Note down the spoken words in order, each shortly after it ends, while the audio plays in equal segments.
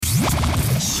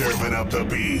Serving up the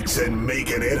beats and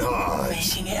making it hot.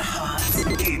 Making it hot.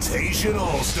 It's Haitian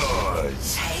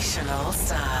All-Stars. Haitian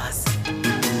All-Stars.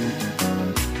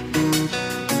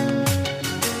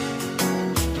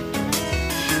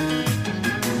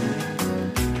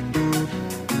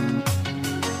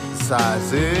 Ça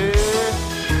c'est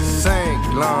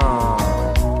 5 langues.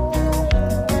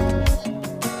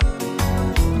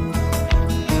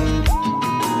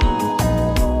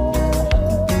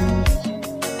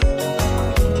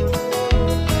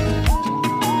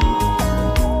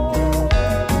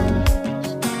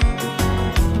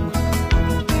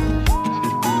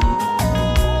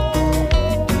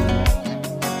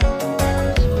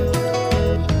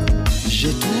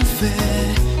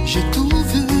 J'ai tout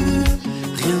vu,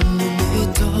 rien ne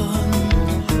m'étonne.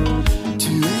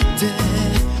 Tu étais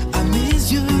à mes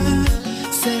yeux,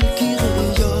 celle qui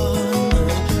rayonne.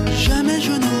 Jamais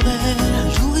je n'aurais un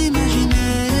jour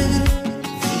imaginé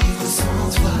vivre sans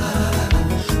toi.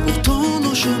 Pourtant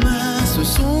nos chemins se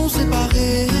sont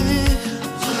séparés.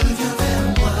 Reviens vers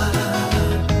moi,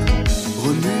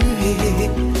 remuer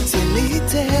ciel et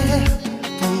terre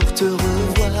pour te revoir.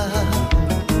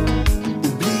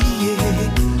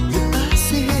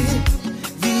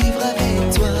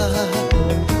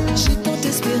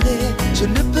 Je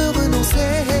ne peux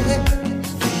renoncer.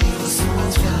 Vivre sans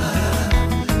toi,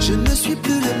 je ne suis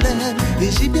plus le même et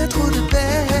j'ai bien trop de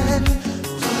peine.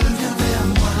 Reviens vers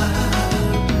moi.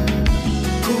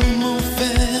 Comment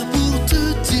faire pour te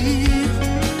dire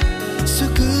ce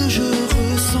que je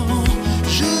ressens?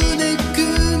 Je n'ai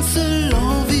qu'une seule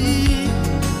envie,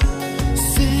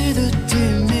 c'est de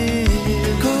t'aimer.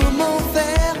 Comment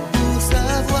faire pour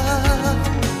savoir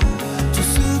tout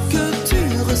ce que tu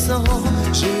ressens?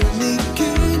 Je n'ai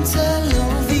qu'une seule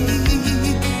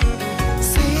envie,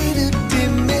 c'est de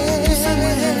t'aimer.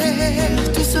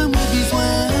 Tout ça moi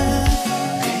besoin,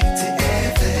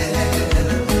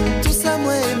 tout ça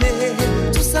moi aimé,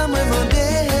 tout ça moi demandé.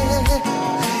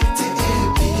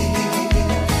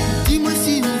 Dis-moi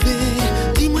si on veut,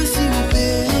 dis-moi si on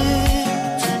veut.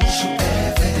 Toujours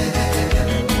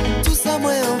tout ça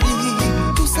moi envie,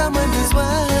 tout ça moi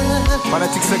besoin.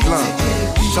 Fanatique 5 langues,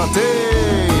 chantez.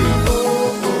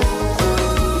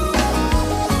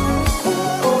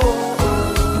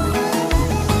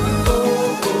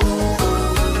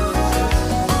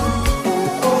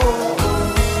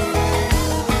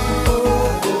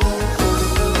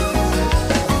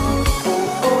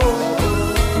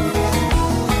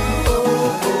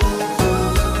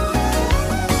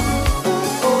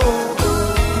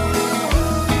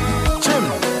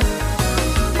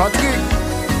 Patrick.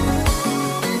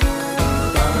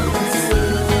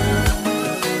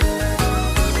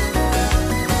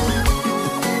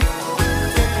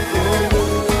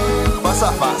 Face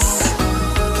à face.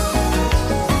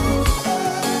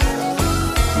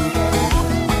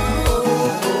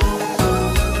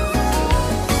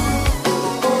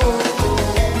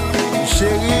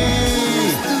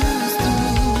 Chérie.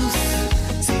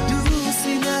 C'est doux,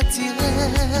 c'est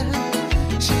naturel.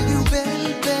 Chérie, ou belle,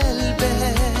 belle,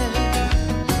 belle.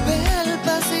 Belle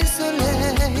passé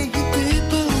soleil. T'es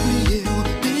pas oublié,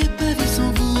 t'es pas vu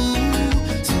sans vous.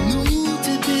 Si nous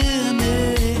t'étais aimé.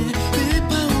 T'es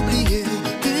pas oublié,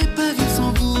 t'es pas vu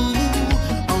sans vous.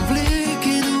 En v'lait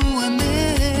que nous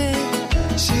aimer.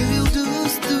 Chérie, ou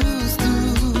douce, douce,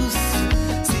 douce.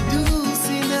 C'est doux,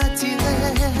 c'est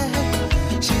naturel.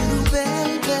 Chérie, ou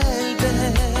belle, belle,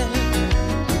 belle.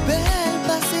 Belle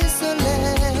passé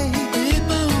soleil. T'es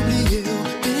pas oublié,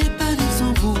 t'es pas vu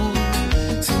sans vous.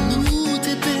 Si nous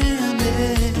t'étais aimé.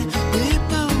 T'es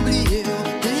pas oublié,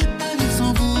 t'es pas vu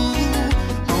sans vous.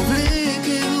 En v'lait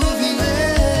que vous vivez.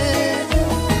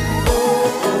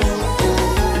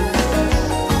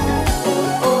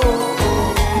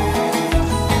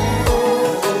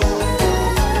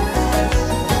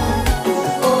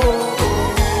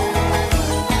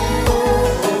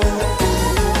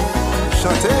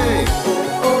 Chantez.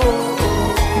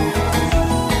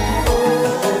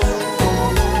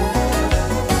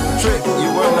 Trick, you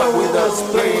were not with us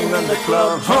playing on the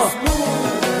club, huh?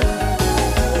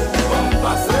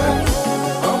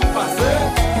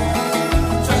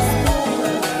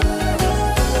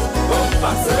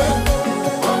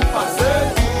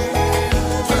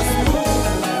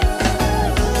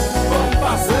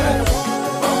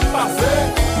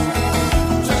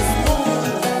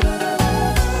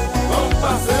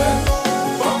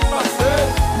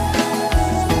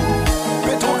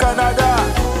 Petro-Canada,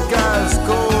 Gaz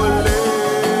Collet.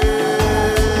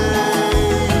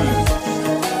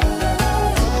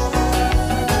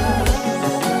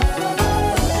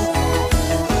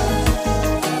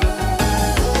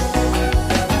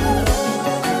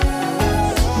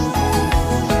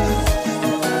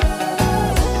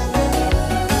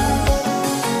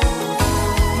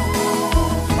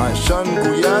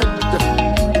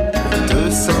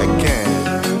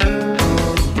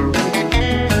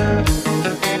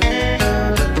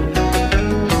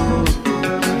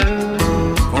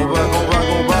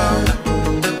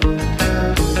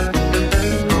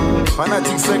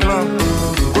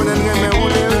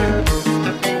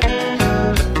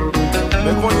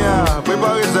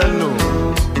 préparez nous.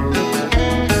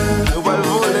 Nous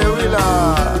allons voler, oui là.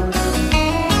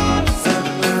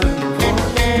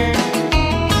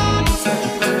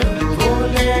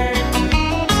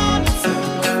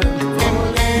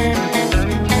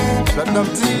 Platinum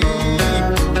Team.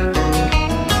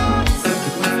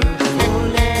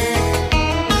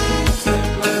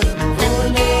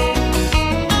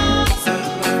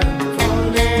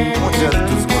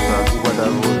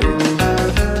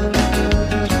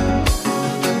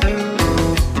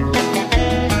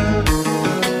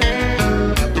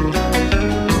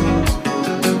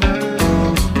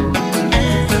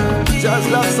 Just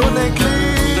love so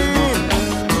clean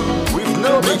with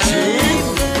no machine.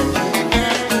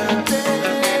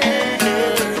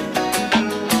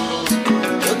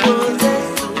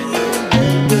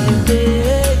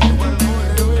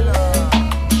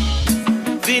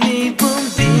 Fini pour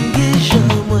m'pinguer, j'en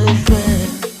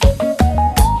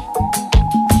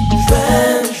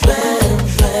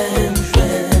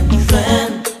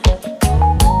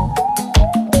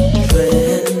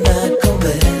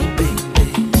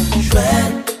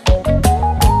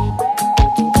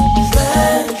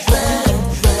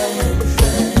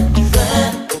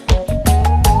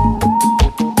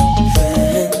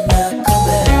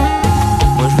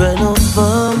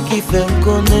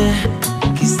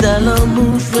qui ça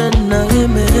l'amour, j'vais n'a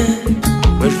aimer.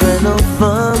 Moi j'vais une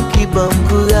femme qui bat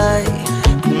courage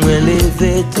pour me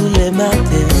lever tous les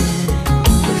matins.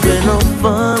 Moi j'vais une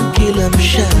femme qui l'aime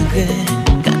chagrin,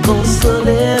 qui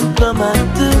console comme à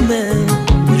demain.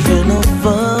 Moi j'vais une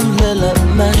femme qui l'aime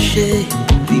marcher,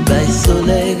 qui baille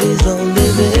soleil raison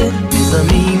lever. Mes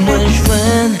amis, moi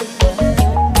j'vais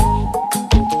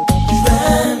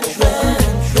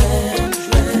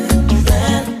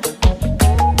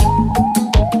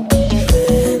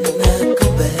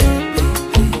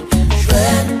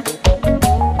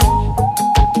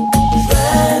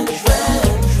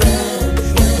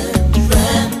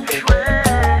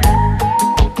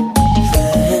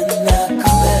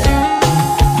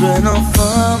un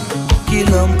enfant qui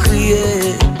l'homme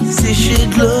crier, sécher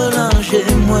de l'eau, langer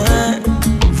moins.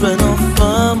 Je veux un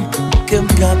enfant que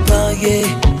m'capailler,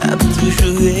 a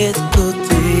toujours être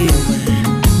côté.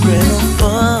 Je veux un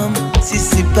enfant, si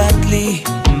c'est pas de lui,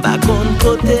 m'ba contre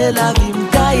côté la vie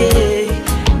m'cailler.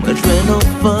 Moi je veux un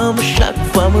enfant, chaque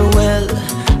fois m'ouel,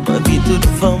 ma vie toute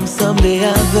femme semblait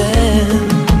avec.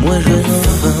 Moi je veux un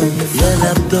enfant, y'a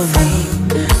l'abdomen,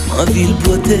 ma ville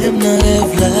beauté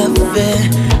m'enlève la paix.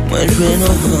 Moi je veux un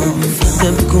enfant,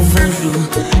 simple comme bonjour,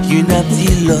 une appli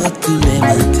l'autre tous les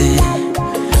matins.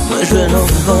 Moi je veux un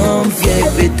enfant, vieille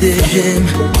PTG,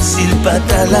 si le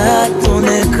patala ton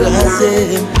écrasé.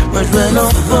 Moi je veux un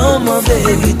enfant, en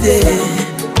vérité,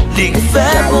 les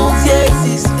fait bon Dieu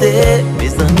exister.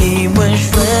 Mes amis, moi je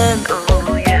veux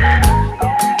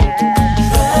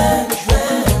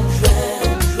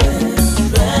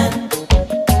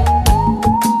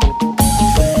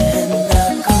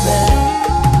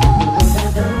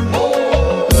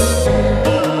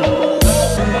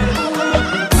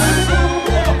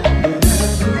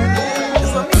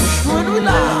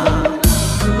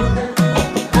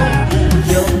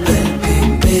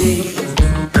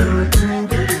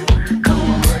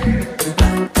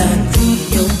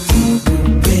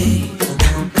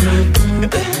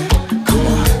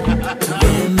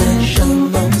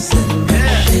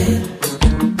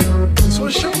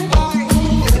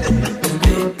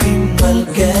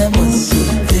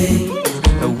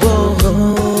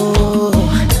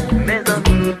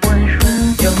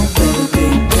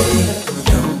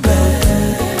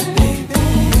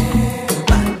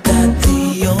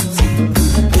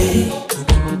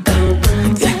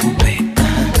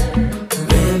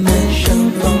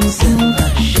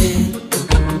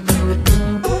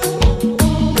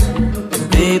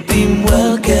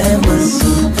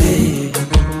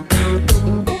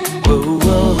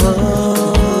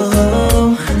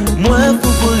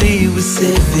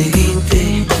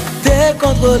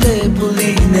pour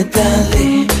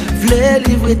l'inétaler. V'lais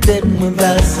livrer tête, moi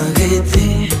va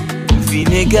s'arrêter.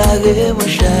 Fin égaré, moi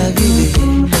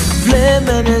j'arrive. V'lais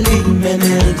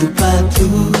mener de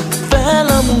partout. Faire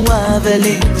l'amour avec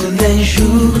lui tous les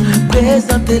jours.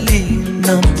 Présenter lui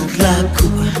dans toute la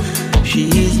cour. She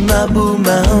is my boo,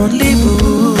 my only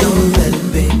boo. Your belle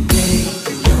baby,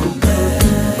 your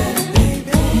belle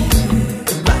baby.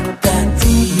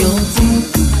 Patati, your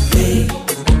baby.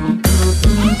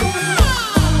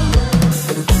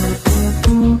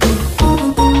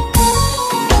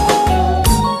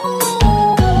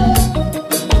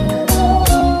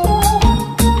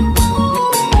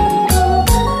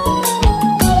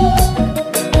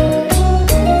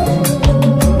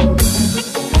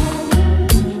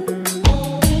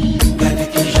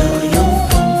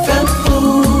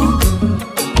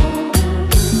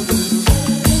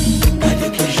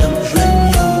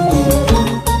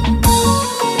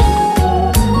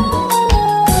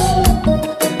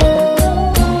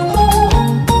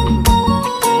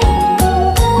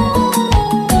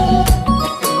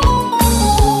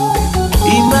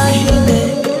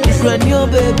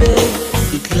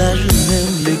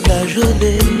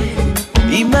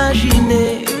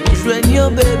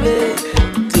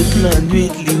 la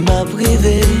nuit li m'a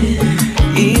privé.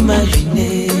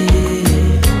 Imaginez,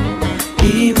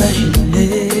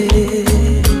 imaginez,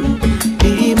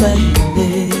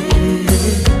 imaginez,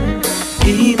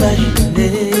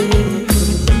 imaginez,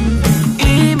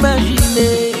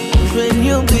 imaginez,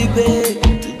 joignez un bébé,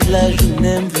 toute la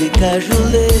journée m'vle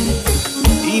cajoler.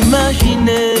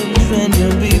 Imaginez, joignez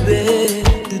un bébé,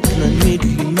 toute la nuit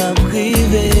li m'a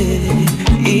privé.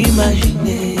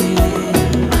 Imaginez.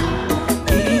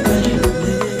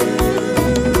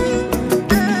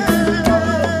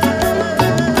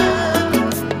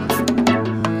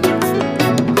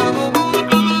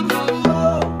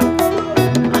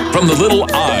 From the little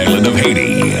island of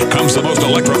Haiti comes the most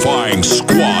electrifying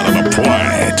squad on the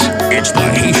planet. It's the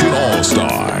Haitian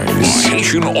All-Stars. The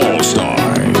Haitian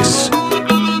All-Stars.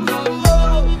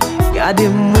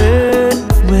 Gardez-moi,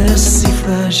 moi si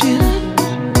fragile.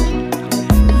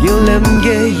 Yo l'aime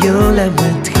gay, yo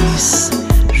l'aime triste,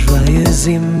 joyeuse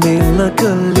et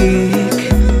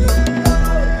mélancolique.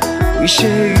 Oui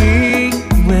chérie,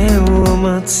 moi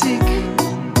romantique.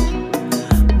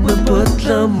 Moi porte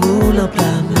l'amour en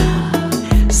plein main.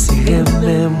 Si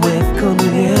remè, moi qu'on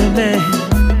remè.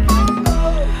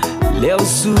 L'air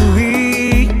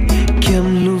sourit,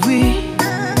 qu'aime l'ouvrir.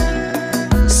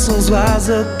 Sans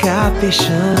oiseau capé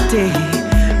chanter.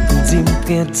 Dis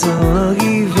printemps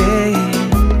arrivé.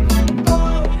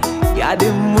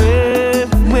 Regardez-moi,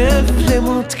 moi v'lais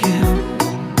montrer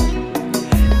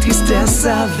tristesse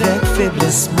avec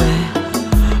faiblesse, moi.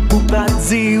 Pour pas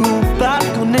dire ou pas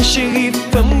connaître chérie,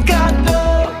 fais-moi cadeau.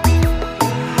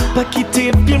 Pas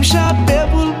quitter puis m'échapper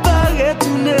pour le paraître,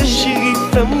 chérie,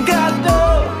 fais-moi cadeau.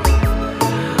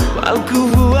 Mal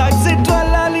couvre avec ces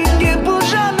toiles alignées pour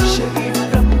jaloux, chérie,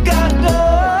 fais-moi cadeau.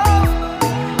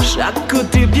 Chaque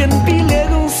côté bien pilé,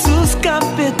 on sous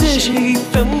capété, chérie,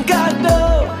 fais-moi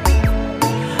cadeau.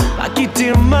 Pas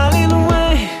quitter mal et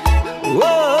loin. Oh,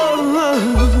 oh,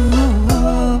 oh,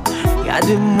 oh.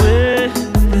 Regardez-moi,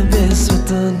 mes besoins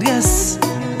tendresse.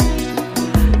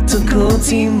 Ton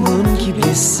petit monde qui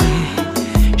blessé,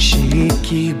 chérie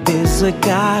qui besoin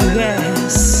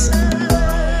caresse.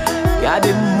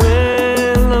 Regardez-moi,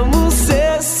 l'amour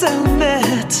c'est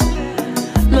s'admettre.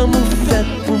 L'amour fait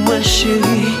pour moi,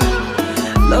 chérie.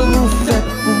 L'amour fait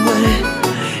pour moi,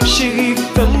 chérie,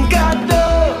 fais-moi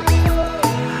cadeau.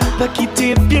 Pas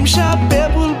quitter puis m'échapper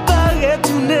pour le paraître,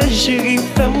 chérie,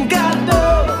 fais-moi cadeau.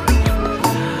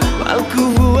 Mal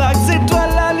couvre avec ces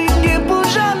toiles alignées pour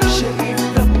jaloux, chérie,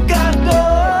 fais-moi cadeau.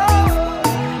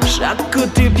 Chaque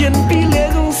côté bien pilé,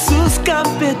 on sous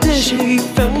capété, chérie,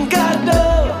 fais-moi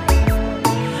cadeau.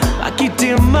 Pas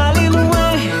quitter mal et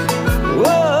loin. Oh, oh,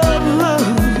 oh,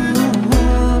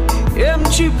 oh. Et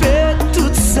m'tuper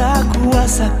tout ça, quoi,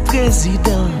 ça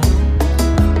président.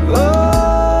 Oh.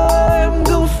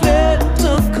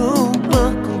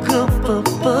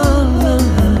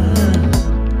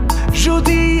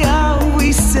 Jodi a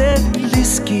oui c'est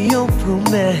plus qu'une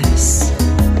promesse,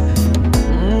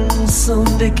 son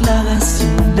déclaration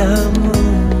d'amour.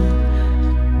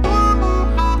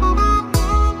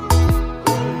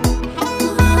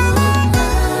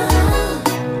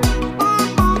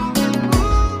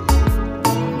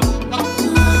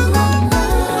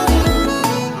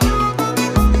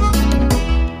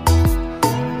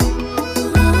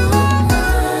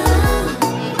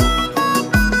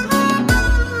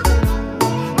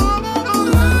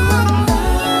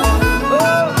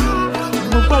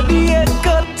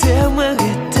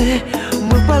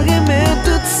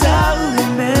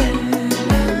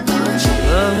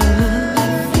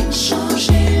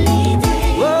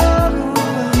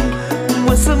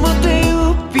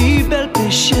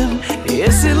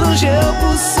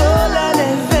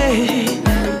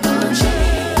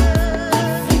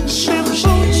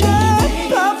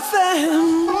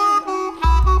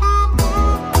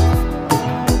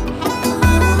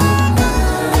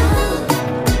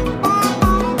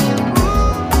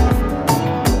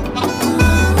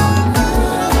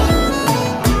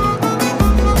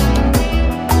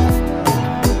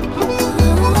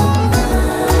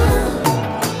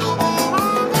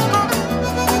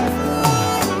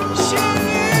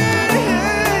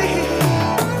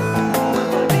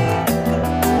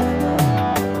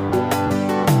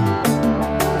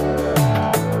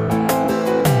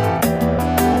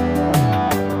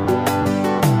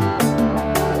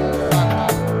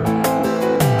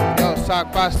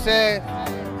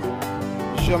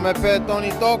 Je m'appelle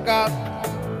Tony Toka.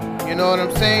 You know what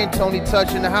I'm saying? Tony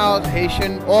Touch in the house.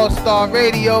 Haitian All-Star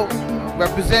Radio.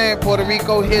 Represent Puerto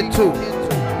Rico here too.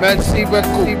 Merci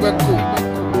beaucoup.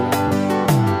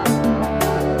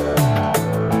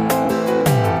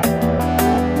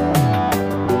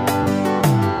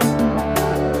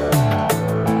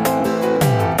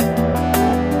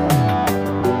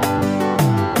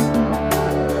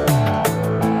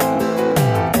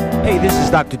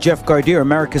 Dr. Jeff Gardier,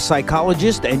 America's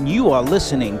psychologist, and you are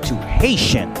listening to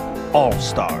Haitian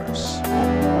All-Stars.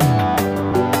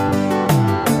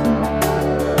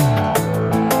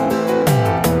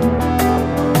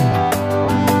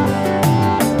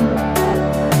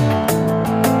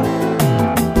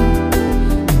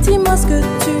 Dis-moi ce que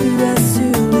tu as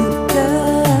sur le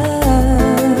cœur.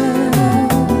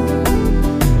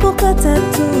 Pourquoi t'as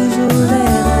toujours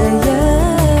l'air ailleurs?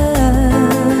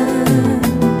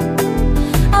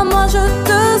 À moi je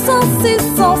te sens si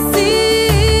sensible,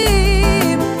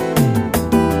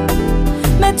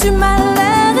 mais tu m'as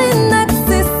l'air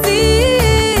inaccessible.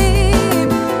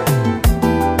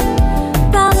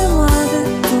 Parle-moi de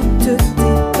toutes tes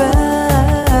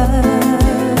peurs.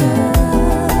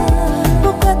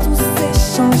 Pourquoi tous ces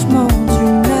changements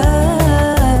d'humeur?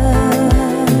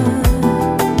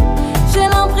 J'ai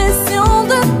l'impression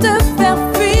de te faire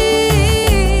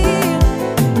fuir.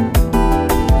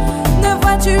 Ne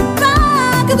vois-tu pas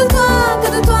que de toi, que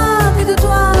de toi, que de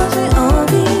toi j'ai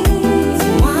envie?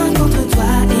 Dis-moi qu'entre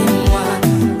toi et moi,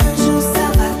 un jour ça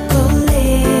va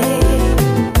coller.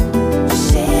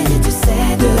 Chérie, tu sais,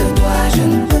 de toi je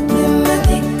ne peux plus me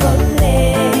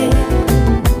décoller.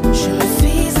 Je me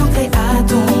suis ancrée à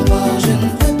ton bord, je ne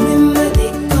peux plus me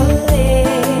décoller.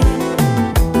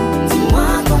 Dis-moi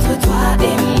qu'entre toi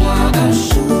et moi, un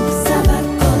jour ça va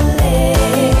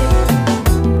coller.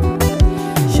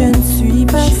 Je ne suis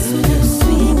pas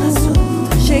sourde,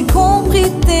 j'ai compris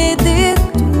tes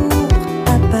détours à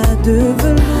pas de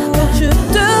velours. Je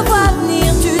te vois venir,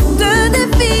 tu te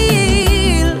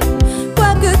défiles.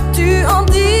 Quoi que tu en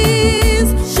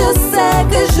dises, je sais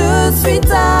que je suis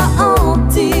ta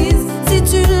hantise. Si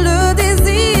tu le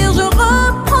désires, je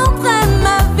reprendrai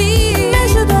ma vie. Mais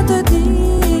je dois te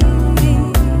dire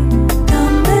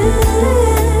quand même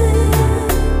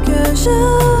que je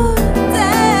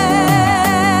t'aime.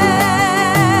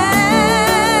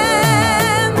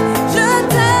 Je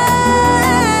t'aime.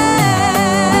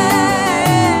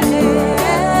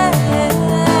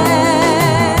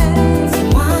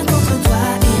 Dis-moi qu'entre toi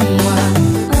et moi,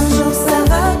 un jour ça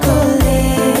va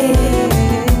coller.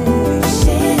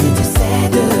 Chérie, tu sais,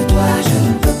 de toi je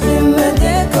ne peux plus me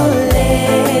décoller.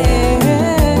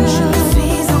 Je me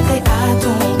suis ancrée à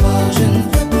ton bord, je ne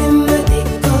peux plus me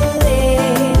décoller.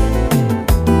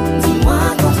 Dis-moi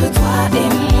qu'entre toi et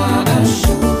moi, un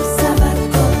jour ça va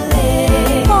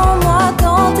coller. Prends-moi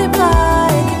dans tes bras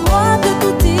et dis-moi que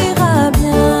tout ira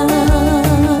bien.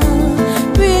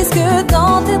 Puisque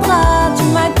dans tes draps tu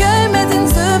m'accueilles, mais il ne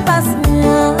se passe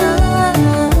rien.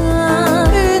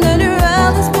 Une lueur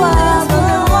d'espoir,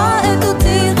 donne-moi et tout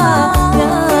ira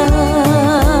bien.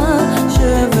 Je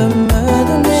veux me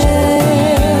donner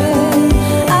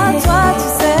à toi, tu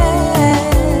sais.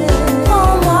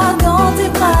 Prends-moi dans tes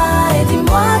bras et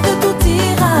dis-moi que tout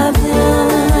ira bien.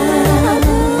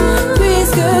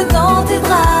 Puisque dans tes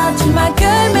draps tu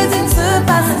m'accueilles, mais il ne se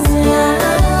passe rien.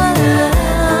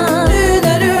 Une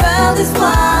lueur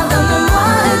d'espoir, donne-moi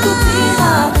et tout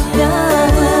ira bien.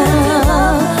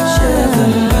 Je veux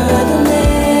me donner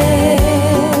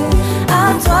à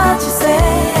toi, tu sais.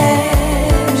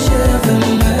 Je veux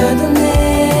me donner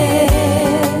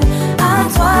à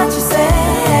toi, tu sais.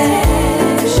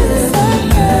 Je veux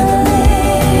me donner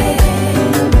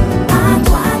à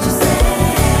toi, tu sais.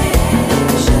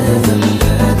 Je veux me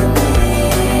donner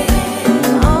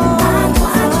à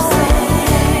toi, tu sais.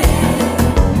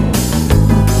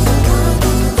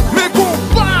 Mes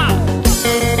combats.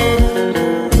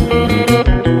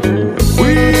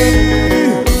 Oui.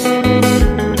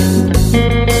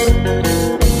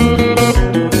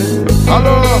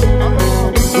 Alors,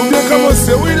 vous bien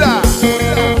commencer, oui là.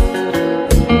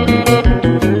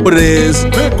 What it is,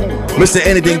 Mr.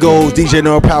 Anything Goes, DJ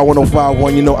Neural Power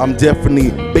 1051. You know, I'm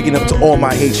definitely bigging up to all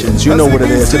my Haitians. You know what it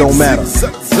is, it don't matter.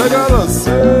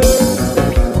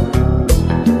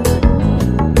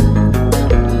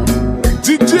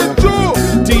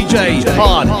 DJ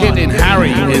Hard Hitting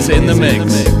Harry is in the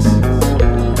mix.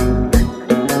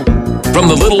 From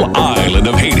the little island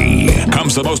of Haiti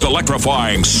comes the most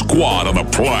electrifying squad on the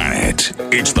planet.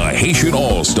 It's the Haitian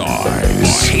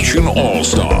All-Stars. Haitian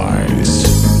All-Stars.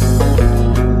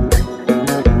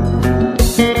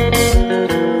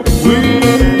 Oui,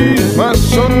 ma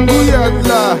chambouillade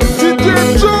là.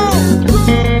 DJ Joe.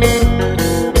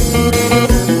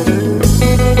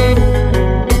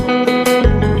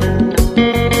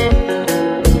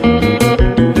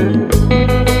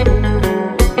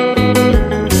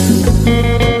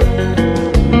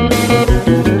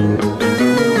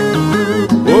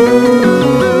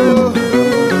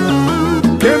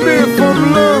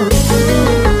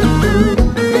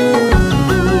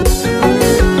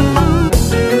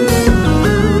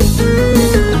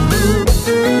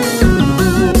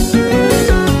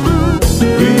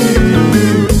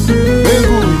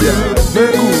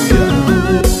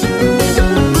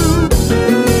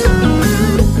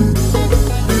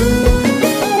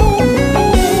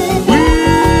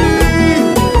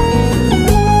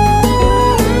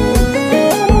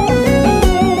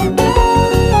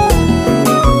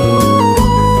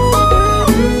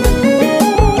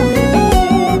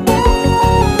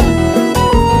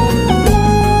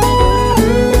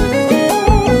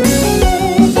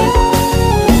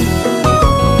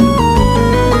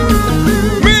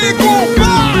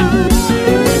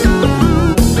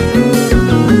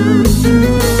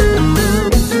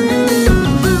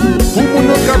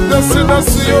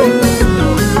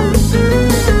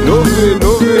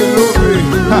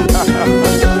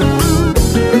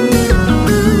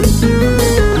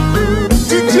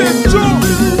 DJ Joe.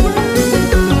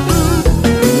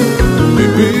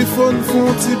 Bébé, fon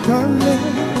ti parler.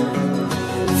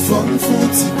 Fon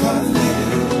ti parler.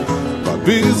 Pas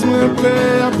besoin de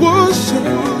approcher.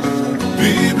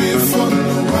 Bébé, fon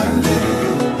nous parler.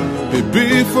 Bébé,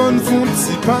 fon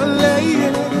ti parler.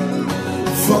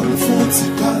 Fon ti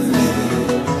parler.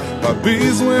 Pas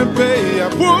besoin de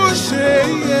approcher.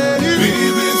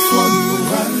 Bébé, fon nous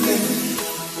parler.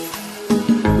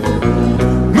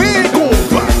 Mais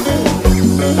combat.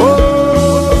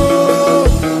 Oh,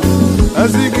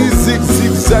 aziki zig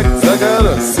zig zag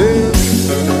zagara c'est.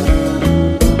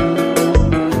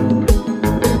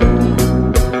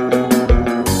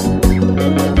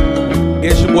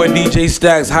 It's your boy DJ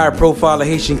Stacks, high profile, the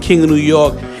Haitian King of New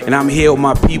York, and I'm here with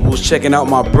my peoples checking out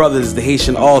my brothers, the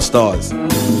Haitian All-Stars.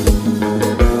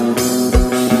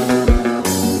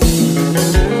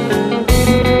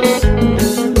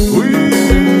 Oui,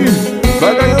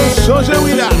 bagay yo changé,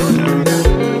 oui là.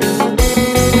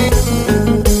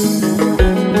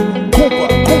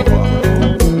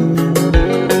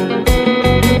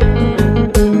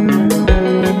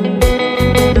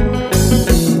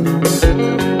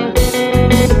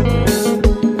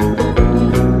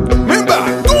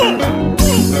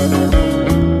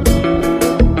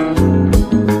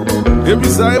 Et puis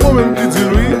ça est moi-même qui dis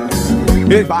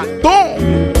lui. Et bâton.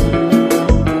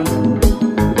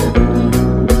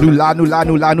 Nous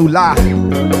là.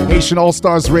 Haitian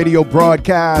All-Stars Radio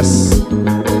broadcast.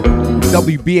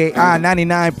 WBAI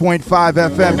 99.5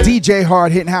 FM. DJ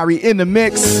Hard Hitting Harry in the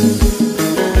mix.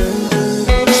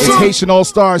 It's Haitian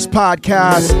All-Stars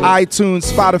podcast.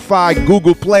 iTunes, Spotify,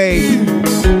 Google Play.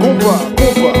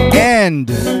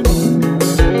 And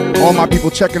all my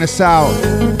people checking us out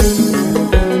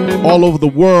all over the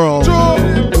world.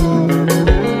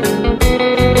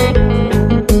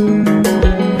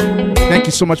 Thank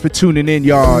you so much for tuning in,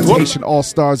 y'all. It's Haitian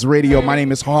All-Stars Radio. My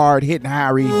name is Hard Hitting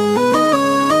Harry.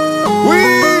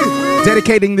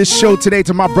 Dedicating this show today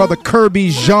to my brother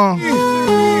Kirby Jean.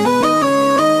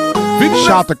 Big shout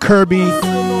out to Kirby.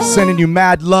 Sending you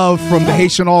mad love from the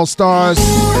Haitian All-Stars.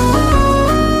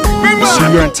 To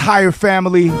your entire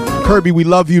family. Kirby, we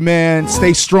love you, man.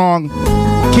 Stay strong.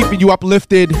 Keeping you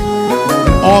uplifted.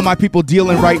 And all my people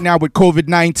dealing right now with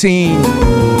COVID-19.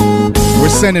 We're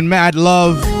sending mad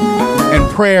love and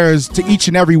prayers to each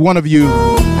and every one of you.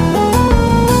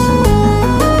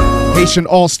 Haitian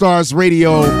All-Stars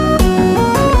Radio.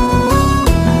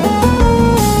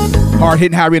 Hard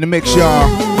Hitting Harry in the mix, y'all.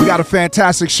 We got a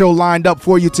fantastic show lined up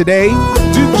for you today.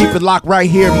 Keep it locked right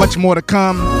here. Much more to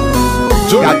come.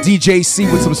 We got DJ C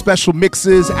with some special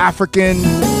mixes. African,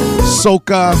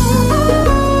 soca.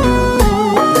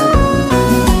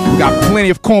 We got plenty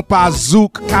of compas,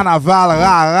 zouk, carnaval,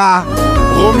 rara.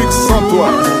 Remix sans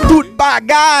toi. Tout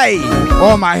bagay.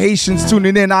 All my Haitians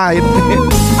tuning in. I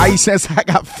says I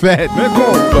got fed.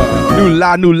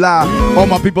 Nous là. All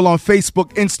my people on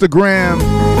Facebook, Instagram.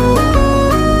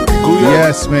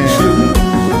 Yes, man.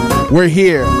 We're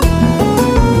here.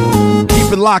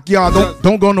 Keep it locked, y'all.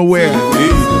 Don't go nowhere.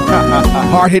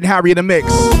 Hard Hitting Harry in the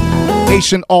mix.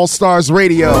 Haitian All-Stars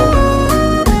Radio.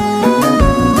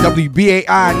 WBAI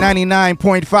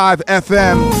 99.5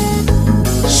 FM.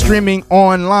 Streaming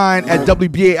online at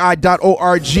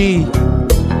WBAI.org.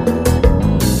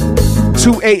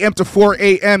 2 a.m. to 4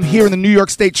 a.m. here in the New York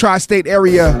State tri-state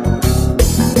area.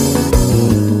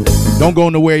 Don't go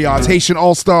nowhere, y'all. It's Haitian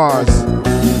All-Stars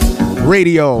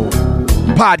Radio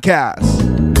Podcast.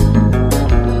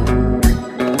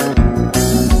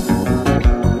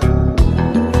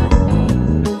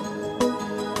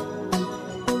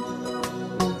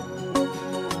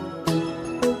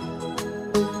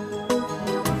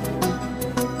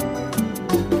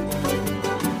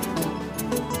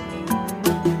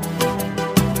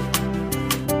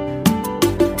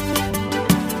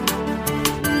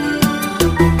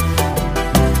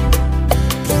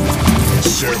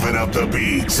 Serving up the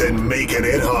beats and making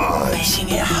it hot. Making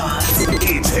it hot.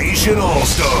 It's Haitian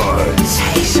All-Stars.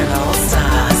 Haitian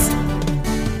All-Stars.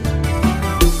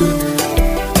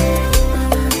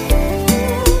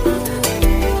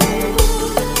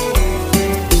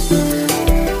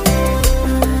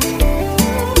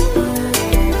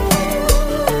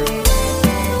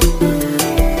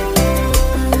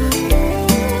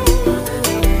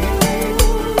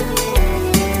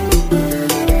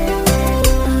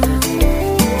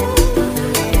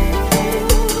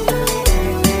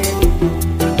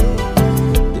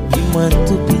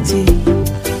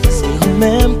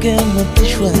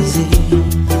 Choisi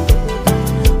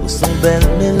ou son belle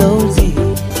mélodie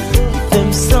qui fait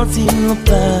me sentir en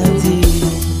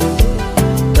paradis.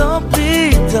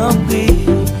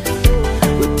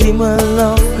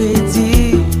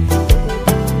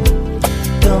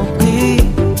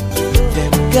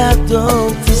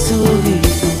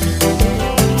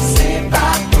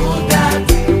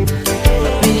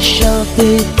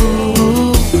 chanter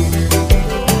pour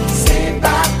c'est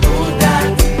pas pour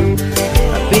date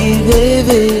puis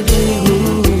rêver de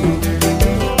vous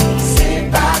c'est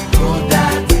pas pour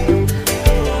date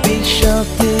puis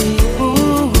chanter pour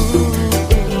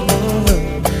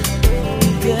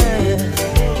yeah.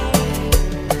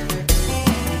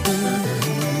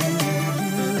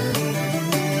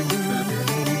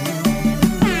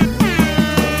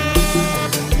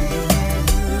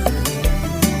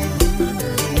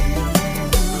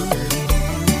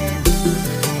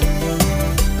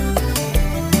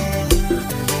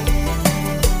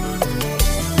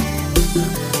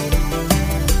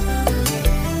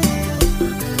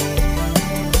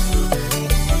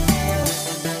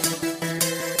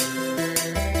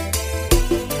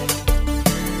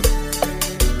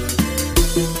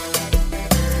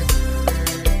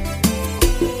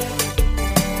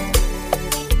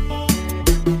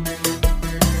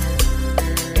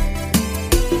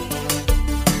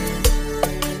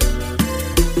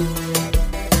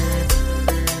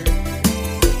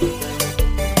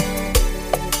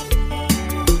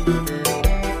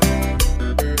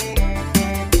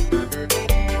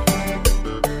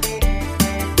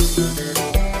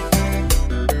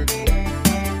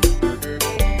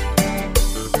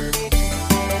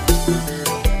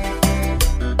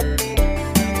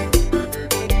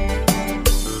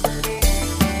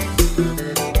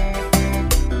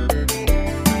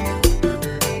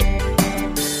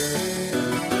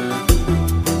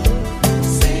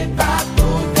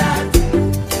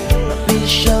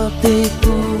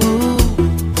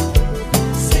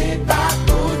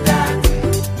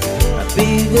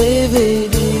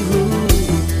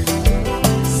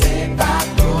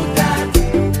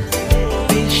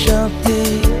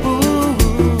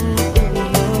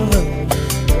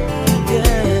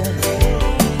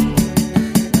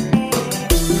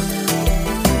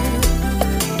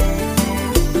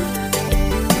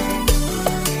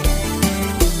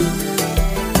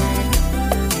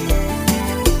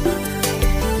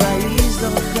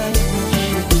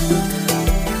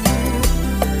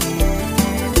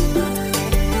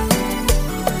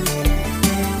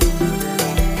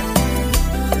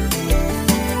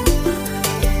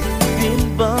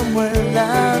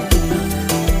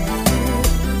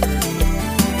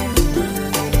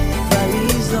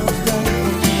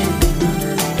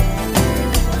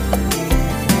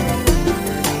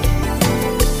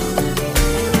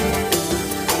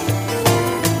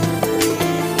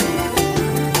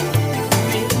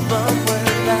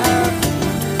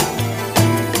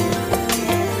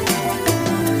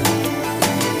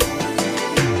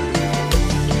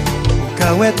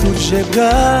 Ouais, tout j'ai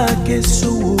braqué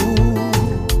sous.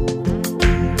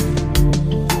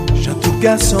 J'ai tout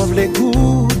gars semblé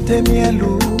goûter miel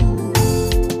ou.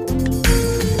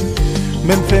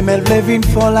 Même femelle vle vin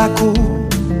font la cour.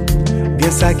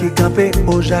 Bien ça qui campé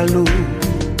au jaloux.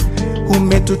 Ou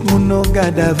met tout le monde au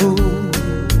garde à vous.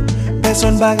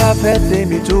 Personne va faire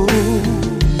demi-tour.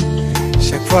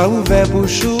 Chaque fois ouvert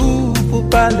bouchou pour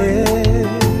parler.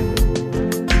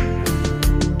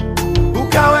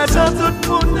 Quand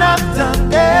tout le monde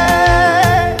attendait.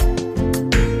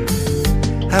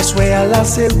 À souhait à la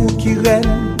c'est vous qui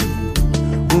règne.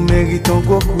 Vous méritez un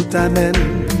gros coup t'amène.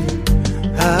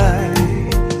 Aïe,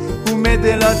 vous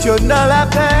mettez l'antiot dans la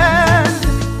peine.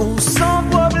 Ou sans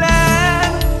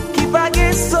problème, qui va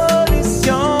gagner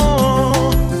solution.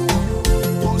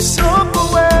 Ou sans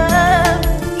poème,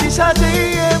 qui change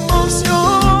émotion.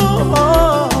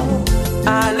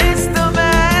 À l'instant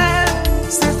même,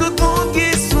 c'est tout le monde qui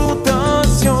sous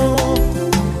tension.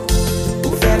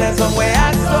 Vous faites les hommes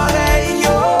à soleil,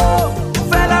 yo. Vous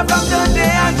faites la femme de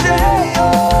DHG, yo.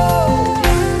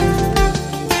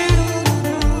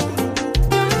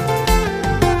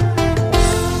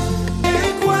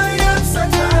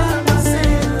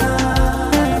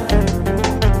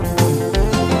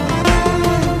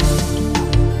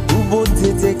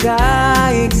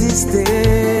 Qu'a existé.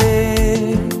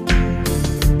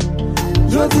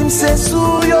 Yo dim c'est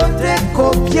sous yo te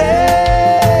copié.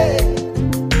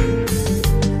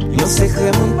 Yo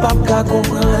secret moun pap ka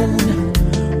comprendre.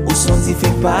 Ou son ti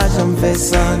fait pas j'en fais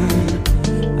son.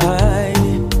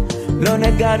 Aïe, l'on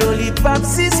est gado li pap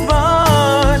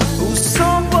suspend. Ou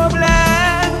son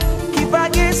problème qui pas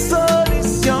de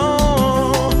solution.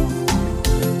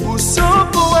 Ou son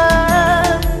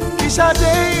poème qui change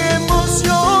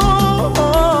émotion.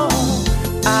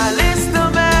 À l'instant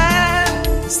même,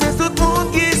 c'est tout le monde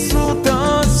qui sous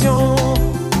tension.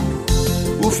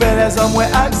 Ou fait les hommes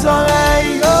avec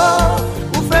soleil, yo.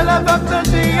 Ou fait la vague de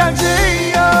DHG,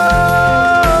 yo.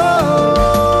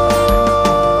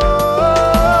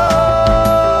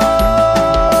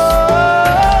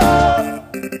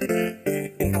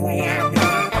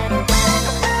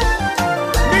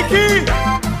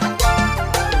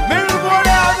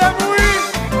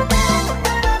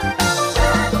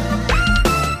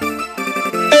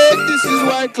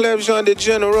 Wyclef Jean de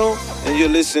General, and you're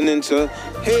listening to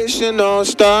Haitian All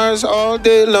Stars all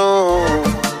day long.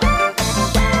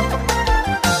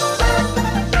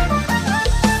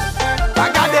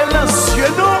 Regardez l'ancien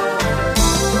nom.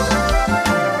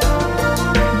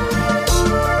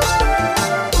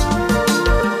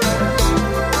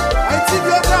 Haïti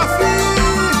biographie.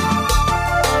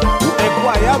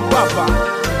 Incroyable papa.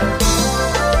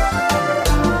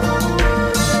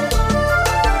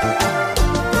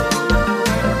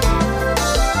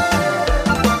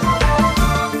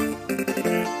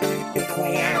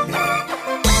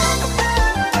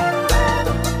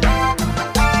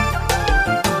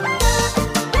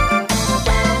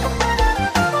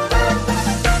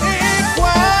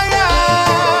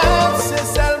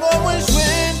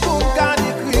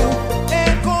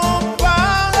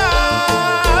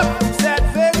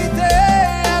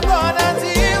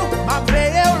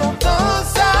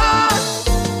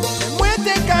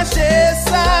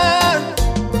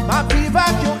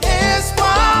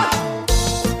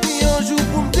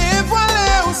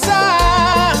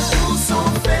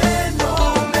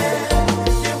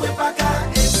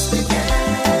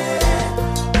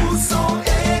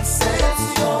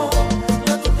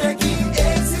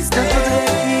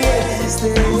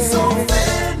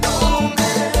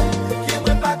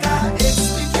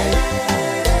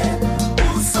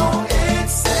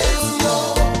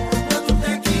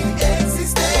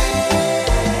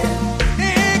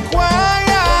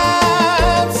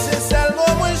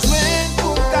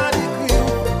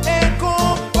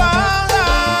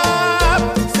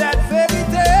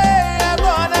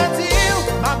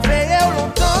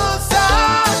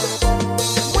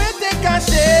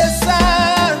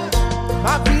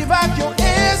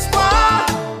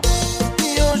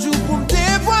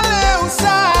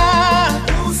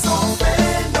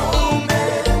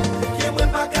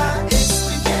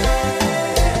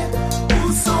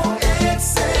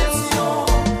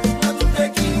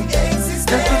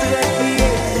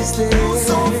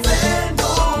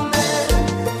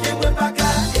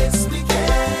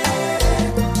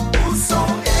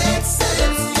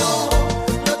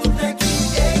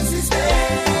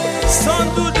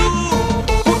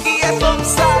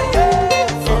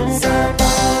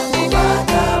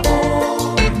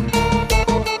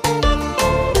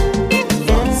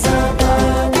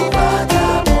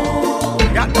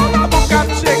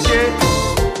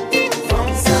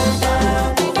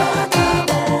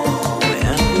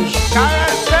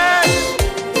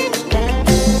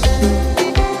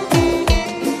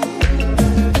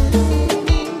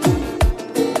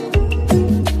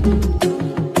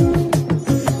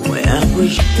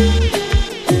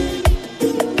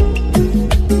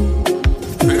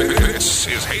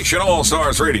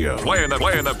 All-Stars Radio, playing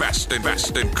the best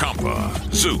in compa,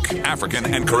 zouk, African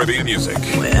and Caribbean music.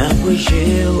 Mwen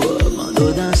approche ou,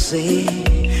 mando danse,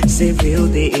 se ve ou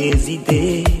de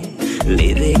ezite,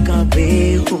 leve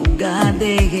kampe ou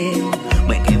gade,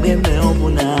 mwen kembe men pou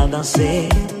na danse,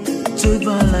 tout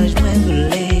balaj mwen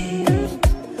vle,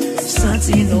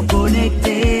 senti nou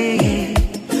connecté,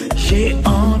 j'ai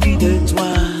envie de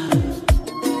toi,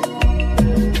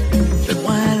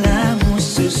 fais-moi l'amour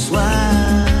ce soir.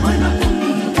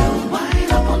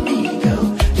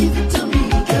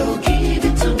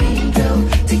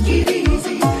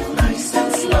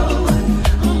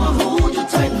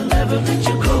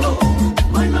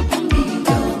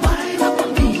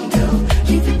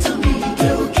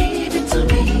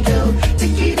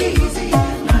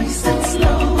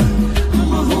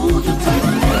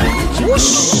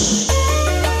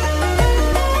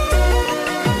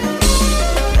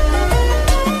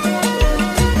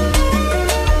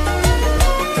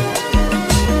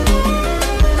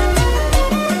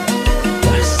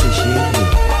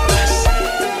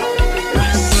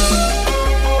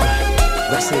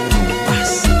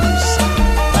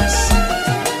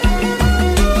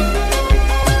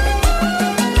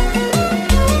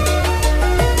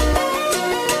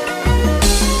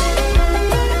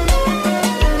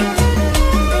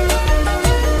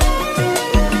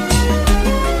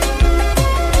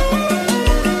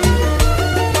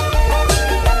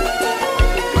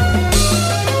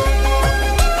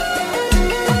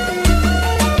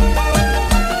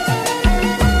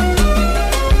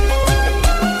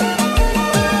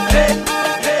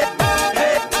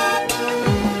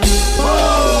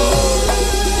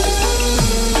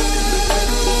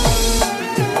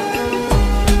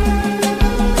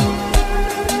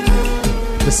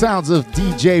 Sounds of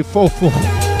DJ Fofo,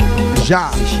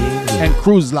 Ja, and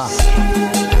Cruzla.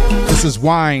 This is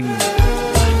Wine.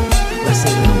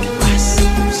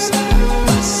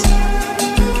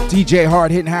 DJ Hard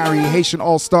Hitting Harry, Haitian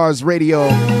All Stars Radio.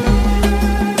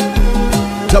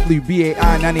 WBAI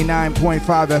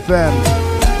 99.5 FM.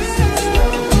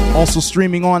 Also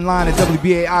streaming online at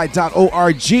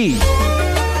WBAI.org.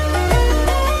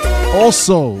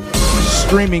 Also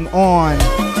streaming on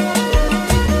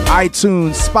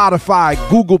iTunes, Spotify,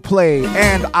 Google Play,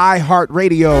 and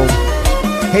iHeartRadio.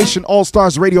 Haitian All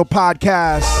Stars Radio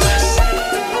Podcast.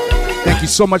 Thank you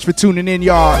so much for tuning in,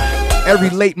 y'all. Every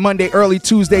late Monday, early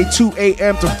Tuesday, 2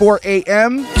 a.m. to 4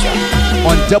 a.m.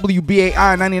 on WBAI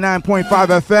 99.5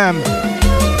 FM.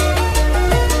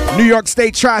 New York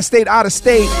State, tri-state, out of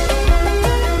state.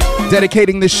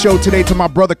 Dedicating this show today to my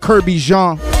brother Kirby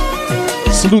Jean.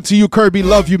 Salute to you, Kirby.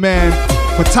 Love you, man.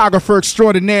 Photographer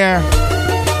extraordinaire.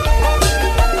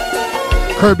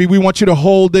 Kirby, we want you to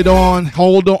hold it on.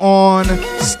 Hold on.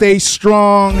 Stay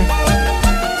strong.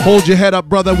 Hold your head up,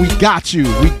 brother. We got you.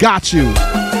 We got you.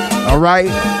 All right?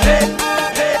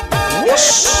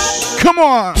 Come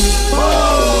on.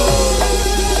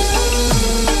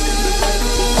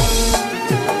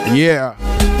 Yeah.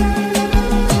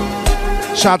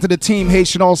 Shout out to the team,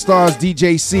 Haitian All Stars,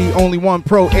 DJ C, Only One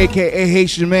Pro, aka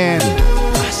Haitian Man.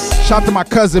 Shout out to my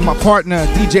cousin, my partner,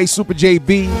 DJ Super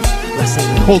JB,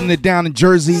 holding it down in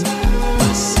Jersey.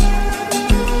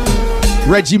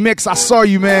 Reggie Mix, I saw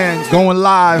you, man, going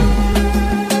live.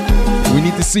 We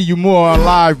need to see you more on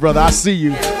live, brother. I see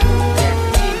you.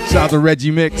 Shout out to Reggie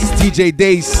Mix, DJ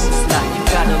Dace,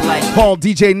 Paul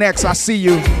DJ Next, I see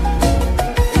you.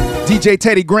 DJ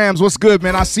Teddy Grams, what's good,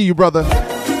 man? I see you, brother.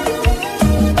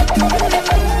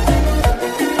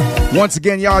 Once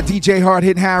again, y'all, DJ Hard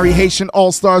Hitting Harry, Haitian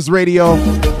All Stars Radio.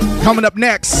 Coming up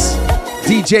next,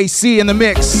 DJ C in the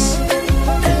mix.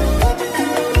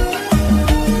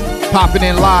 Popping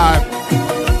in live.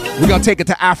 We're gonna take it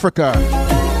to Africa.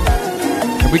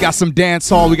 And we got some dance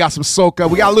hall, we got some soca,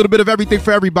 we got a little bit of everything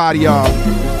for everybody, y'all.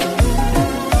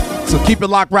 So keep it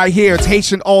locked right here. It's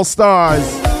Haitian All Stars,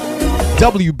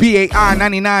 WBAI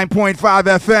 99.5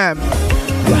 FM,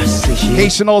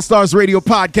 Haitian All Stars Radio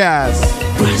Podcast.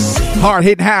 Hard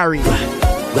Hitting Harry.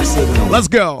 Let's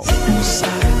go.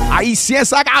 Haïtien,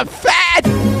 ça got fat.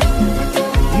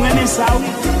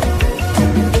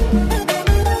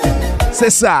 C'est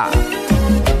ça.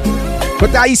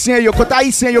 Côté haïtien yo,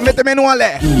 mettez-moi nous en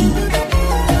l'air.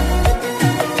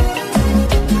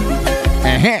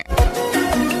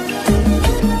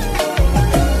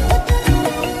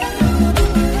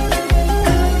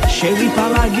 Chérie par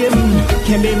la game,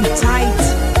 can be tight.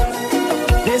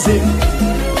 Is it?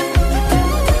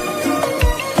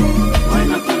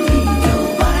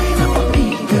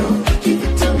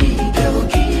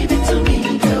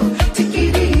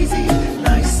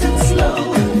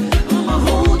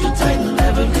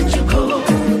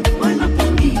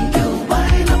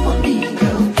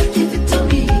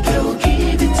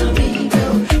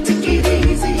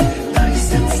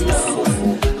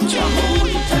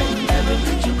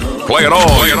 Play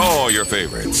all your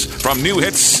favorites. From new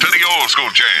hits to the old school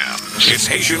jams. It's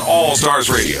Haitian All Stars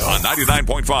Radio on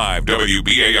 99.5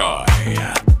 WBAI.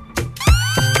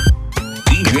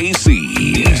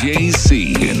 DJ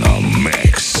C in the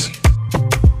mix.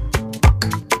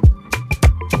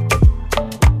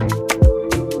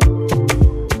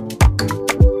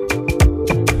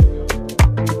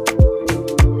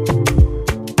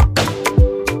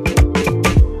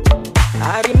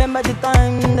 I remember the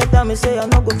time they tell me say I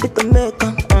no go fit to make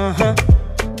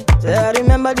Say I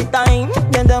remember the time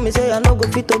they tell me say I no go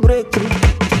fit to break through.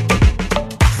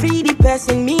 Free the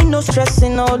person, me no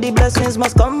stressing. All the blessings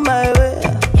must come my way.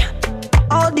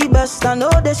 All the best, I know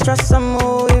they stress some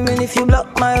more. Even if you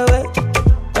block my way.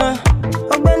 Oh,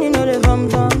 when you know they from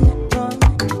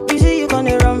you see you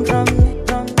gonna run from me.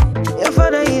 Your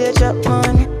father he a chop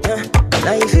money.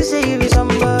 Now if you say you be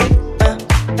somebody,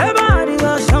 everybody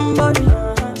was somebody.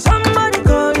 Somebody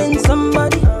calling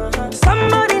somebody.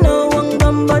 Somebody no one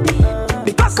somebody.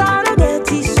 Because I don't get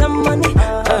some money.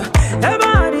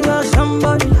 Everybody was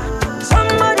somebody.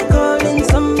 Somebody calling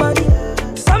somebody.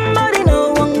 Somebody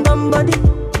no one somebody.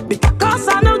 Because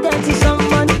I don't get some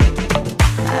money.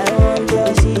 I don't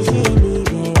want to see you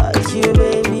leaving. Got you,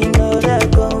 baby.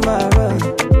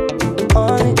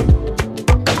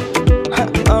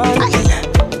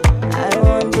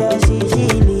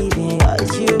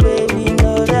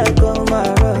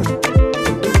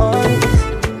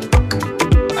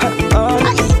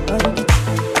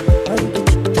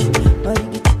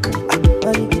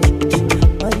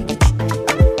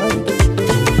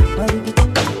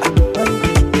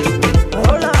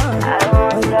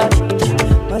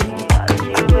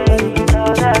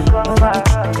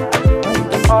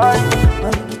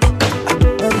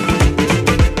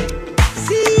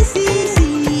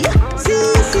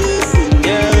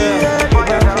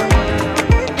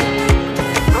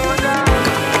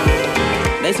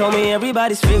 told me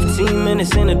everybody's 15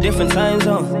 minutes in a different time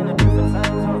zone.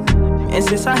 And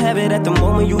since I have it at the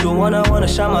moment, you the one I wanna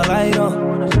shine my light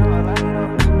on.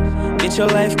 Get your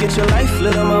life,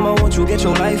 little mama, won't you get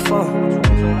your life on?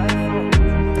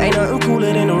 Ain't nothing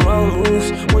cooler than the wrong moves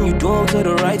when you do them to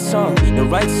the right song, the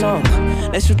right song.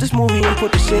 Let's shoot this movie and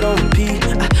put the shit on repeat.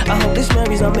 I hope this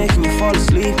memory's not making you fall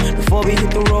asleep. Before we hit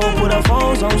the road, put our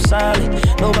phones on silent.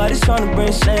 Nobody's trying to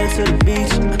bring sand to the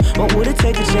beach. What would it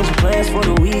take to change your plans for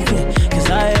the weekend? Cause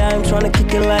I'm trying to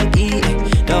kick it like E.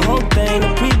 The whole thing, the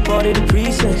pre-party, the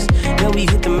pre-sex. Then we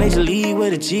hit the major league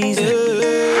with a cheese.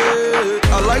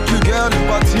 I like you, girl, in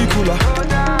particular.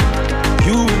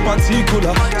 You in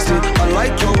particular. Say, I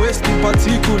like your waist in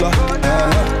particular.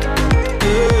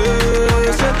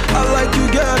 I like you,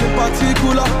 girl, in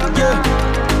particular. Yeah,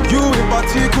 you in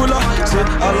particular. Say,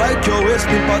 I like your waist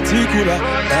in particular.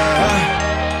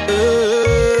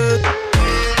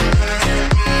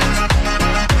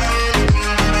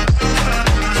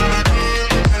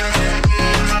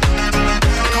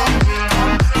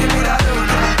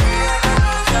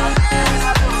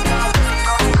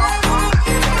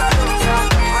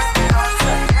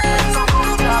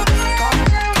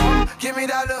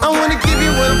 I wanna give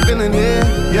you what I'm feeling here,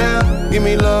 yeah. Give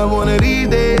me love one of these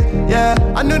days, yeah.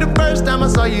 I knew the first time I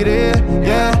saw you there,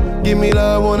 yeah. Give me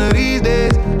love one of these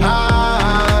days,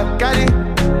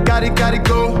 got it,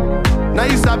 go. Now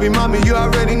you sabi, mommy, you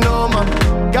already know, ma.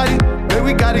 Got it,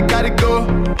 baby, got it, go.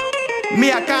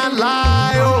 Me, I can't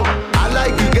lie, oh. I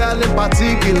like you, girl, in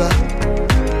particular.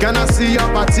 Can I see your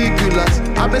particulars?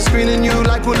 I've been screening you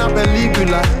like una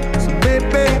película. So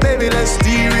baby, let's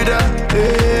steer it up,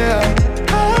 yeah.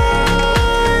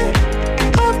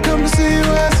 I've come to see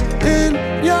what's in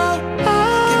your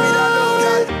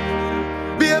eyes.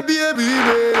 Baby.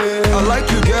 I like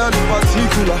you, girl, in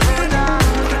particular.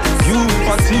 You in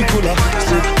particular.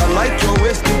 Say, I like your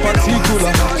waist in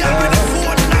particular.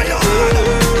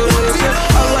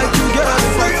 I like you, girl,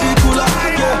 in particular.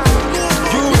 Yeah,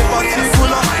 you in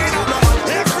particular.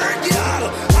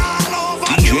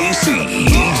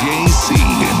 DJ C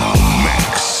in the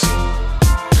mix.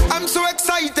 I'm so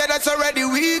excited, it's already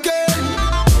weekend.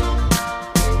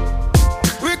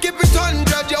 We keep it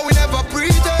 100, yeah, we never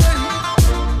pretend.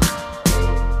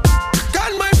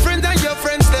 Can my friends and your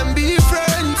friends, them be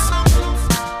friends?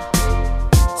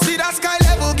 See that sky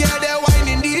level, girl, they're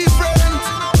whining different.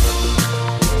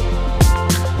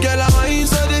 Girl, I whine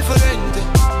so different.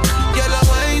 Girl, I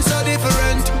whine so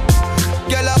different.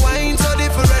 Girl, I whine so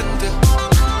different.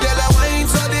 Girl, I whine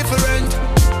so different.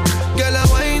 Girl, I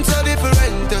whine so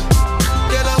different.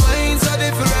 Girl, I whine so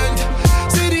different.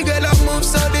 See the girl I move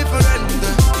so different.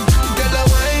 Girl, I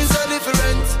whine so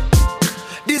different.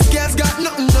 This girl's got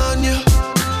nothing on you.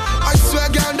 I swear,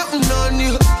 girl, nothing on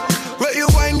you. Where you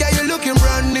whine, girl, you looking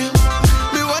brand new.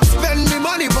 Me want spend me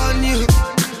money on you.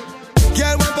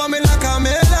 Girl, want for me like a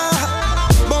mela.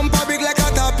 Bumper big like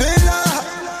a tapela.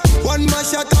 One more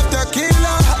shot of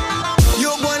tequila.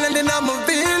 You one and then I'm a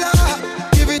villa.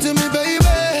 Give it to me,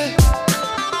 baby.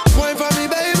 Wine for me,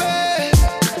 baby.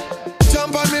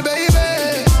 Jump on me,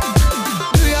 baby.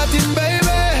 Do your thing,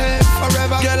 baby.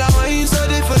 Forever. Girl, I whine so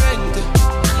different.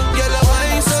 Girl, I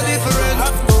whine so different.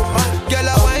 Girl,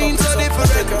 I whine so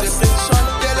different. Girl,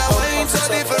 I whine so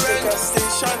different.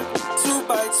 Station 2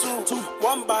 by 2,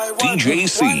 1 by 1. DJ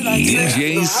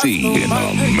C in the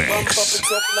mix. Pump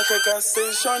it up like a gas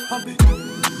station.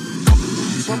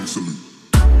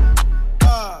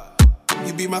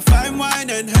 You be my fine wine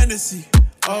and Hennessy.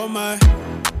 Oh my.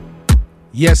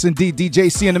 Yes, indeed, DJ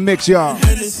C in the mix, y'all.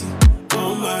 Hennessy.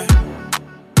 Oh my.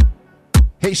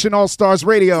 Haitian All Stars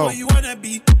Radio. Where you wanna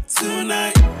be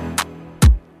tonight?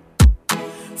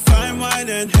 Fine wine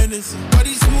and Hennessy.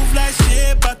 Body smooth like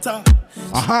shea butter.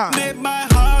 Make my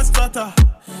heart stutter.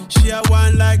 She a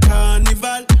wine like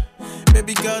carnival.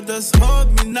 Baby girl, just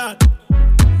hold me not.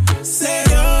 Say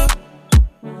up,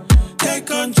 take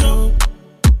control.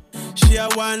 She a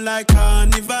wine like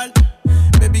carnival.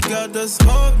 Baby girl, just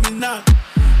hold me not.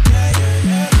 Yeah.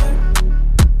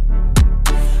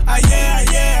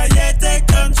 Yeah, take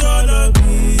control of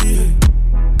me.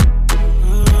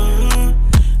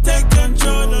 Take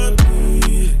control of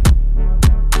me.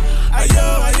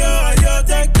 Ayo,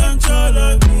 take control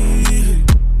of me.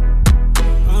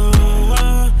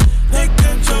 Take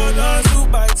control of 2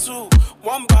 by 2,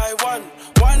 1 by 1.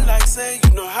 One like say you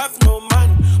don't have no man.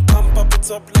 Pump up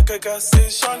it up like a gas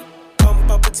station. Pump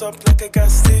up it up like a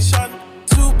gas station.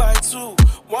 2 by 2,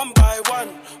 1 by 1.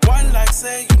 One like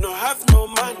say you don't have no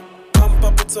man. Pump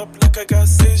up it up like a gas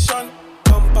station.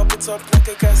 Pump up it up like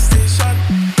a gas station.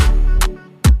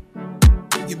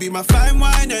 You be my fine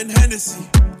wine and Hennessy.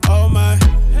 Oh my.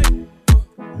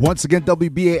 Once again,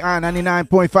 WBAI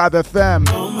 99.5 FM.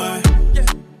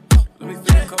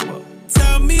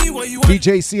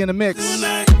 DJ C in the mix.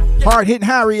 Hard hitting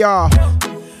Harry, y'all.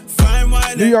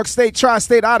 New York State,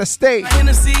 tri-state, out of state.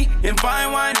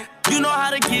 You know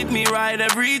how to keep me right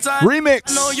every time.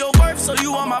 Remix. I know your worth, so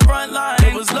you on my front line.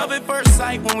 It was love at first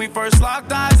sight when we first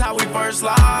locked eyes. How we first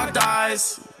locked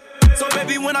eyes. So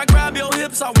baby, when I grab your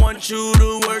hips, I want you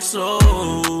to work slow.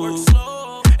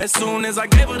 As soon as I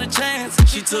gave her the chance,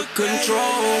 she took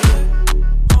control.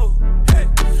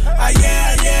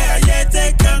 Yeah,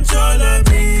 take control of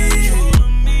me.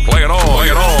 Playing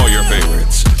all your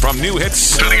favorites. From new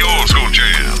hits to the old school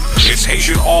jams. It's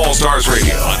Haitian All Stars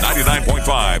Radio on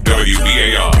 99.5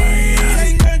 WBAI.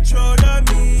 Take control of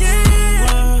me,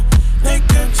 yeah. Take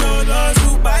control of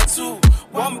 2 by 2,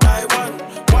 1 by 1.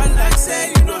 One like say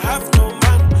you don't have no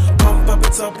man. Pump up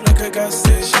it up like a gas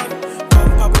station.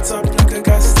 Pump up it up like a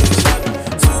gas station.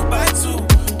 2 by 2,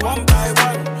 1 by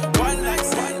 1. One like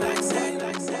say.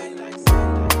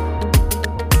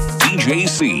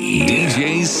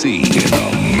 DJ C in the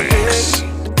mix.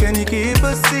 Can you keep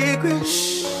a secret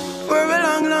for a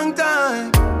long, long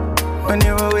time? When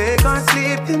you're awake or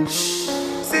sleeping,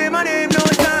 say my name no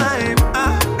time.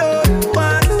 I don't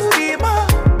want to be my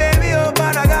baby, oh,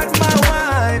 but I got my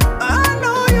wife. I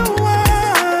know you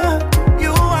want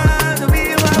to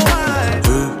be my wife.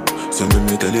 So let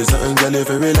me tell you something, girl, if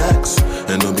you relax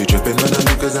and don't be tripping on them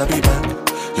because I'll be back.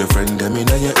 Your friend them in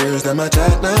your ears, them a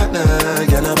chat, nah.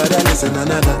 Girl, nobody listen and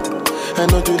all that.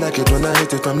 And don't you like it when I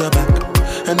hit it from the back?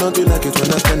 And don't you like it when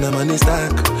I spend the money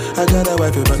stack? I got a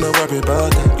wife, but no worry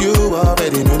about that. You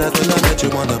already knew that when I met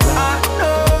you on the block. I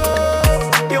know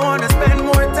you wanna spend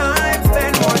more time,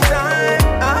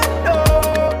 I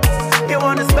know you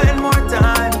wanna spend more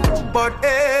time. But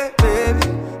hey, baby,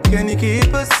 can you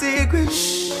keep a secret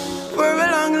for a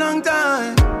long, long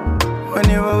time? When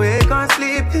you're awake or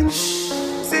sleeping,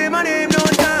 say my name no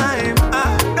time.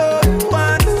 I don't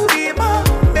want to be my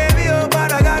baby, oh,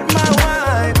 but I got my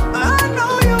wife. I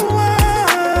know you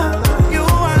want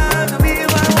to be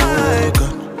my wife.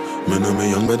 Me know me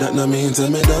young, but that no mean tell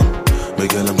me dumb. Me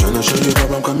girl, I'm tryna show you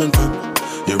where I'm coming from.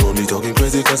 You're only talking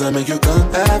crazy cause I make you come.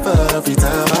 Every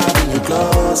time I bring you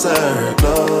closer,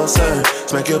 closer.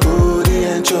 Smack your booty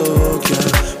and choke ya.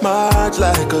 March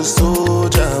like a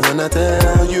soldier when I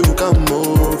tell you come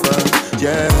over.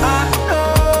 Yeah. I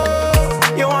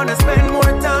know you wanna spend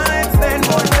more time,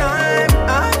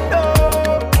 I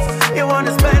know you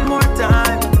wanna spend more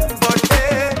time. But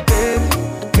hey, baby,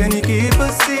 can you keep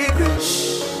a secret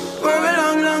for a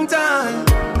long, long time?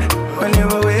 When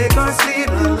you're awake or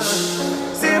sleeping,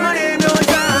 say my name no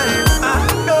time. I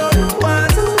know you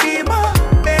want to be my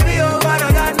baby, oh, but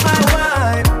I got my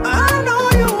wife. I know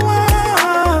you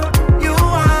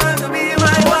want to be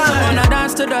my wife. Wanna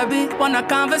dance to the beat, wanna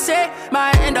conversate.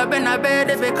 Might end up in a bed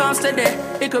if it comes to that.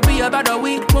 It could be about a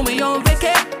week when we on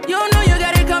vacay. You know you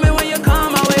got it coming when you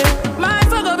come my way. Might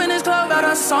fuck up in this club, got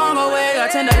a song away. I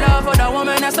tend to love for the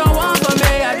woman that's the one for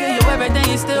me. I give you everything,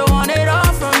 you still want it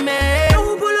all from me.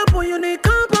 Don't pull up when you need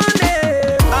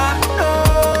company. I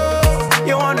know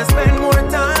you wanna spend more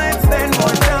time,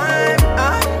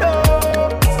 I know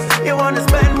you wanna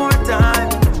spend more time.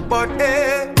 But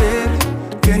hey, baby,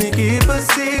 can you keep a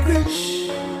secret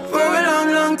for a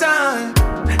long, long time?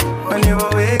 When you're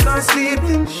awake or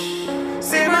sleeping,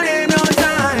 say my name no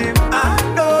time. I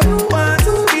know you want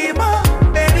to be my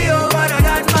baby, oh, but I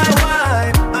got my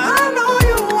wife. I know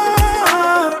you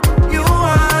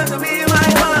want to be my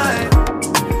wife.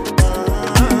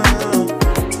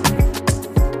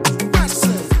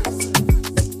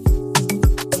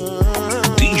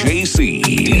 DJ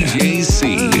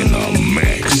C in the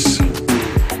mix.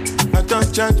 I don't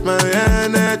charge my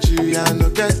energy, I no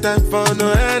get time for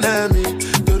no enemy.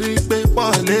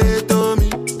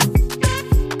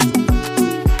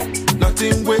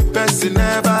 Nothing with person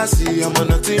never see. I'm on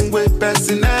nothing with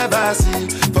person never see.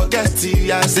 Forget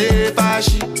it, I say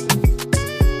fashi.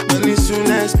 Money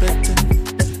soon expected.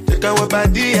 Take our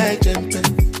body, I jump.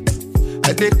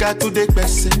 I take her to the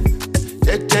person.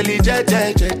 Jelly.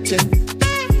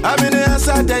 I'm in the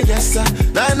answer, the yes sir.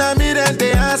 Then I'm in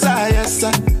the answer, yes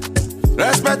sir.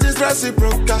 Respect is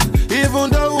reciprocal, even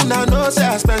though I know say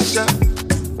I'm special.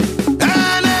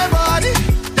 Anybody,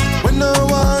 when no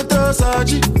one to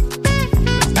search it.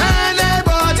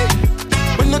 Anybody,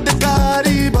 when no the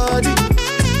carry body.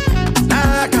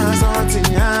 I can't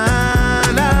something,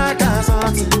 I can't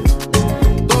something.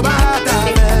 Go back,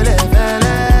 I can't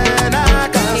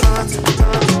something.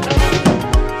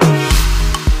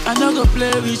 I no go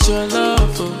play with your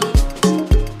love, oh.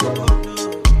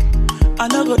 I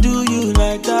no go do you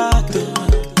like that, oh.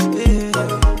 Yeah.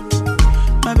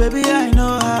 My baby, I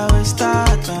know how it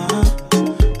start.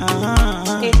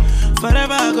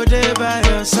 Forever I go there by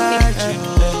your side.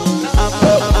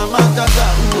 I'm a tata,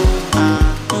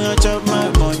 when you chop my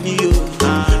money,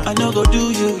 I no go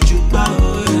do you juba.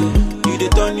 You the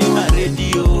turn in my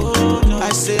radio. I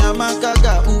say I'm a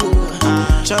gaga,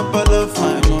 chop all of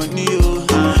my money,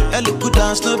 Ellie put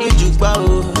down no be juba.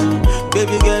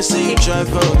 Baby girl, say you try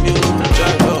for me,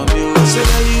 try for me. Say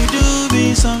that you do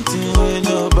me something when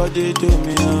nobody do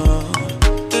me.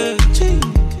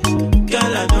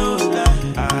 Girl, I know lie.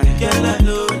 Girl, I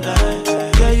know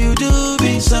lie. Girl, you do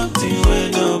me something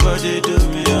when nobody do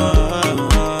me.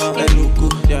 Eluku,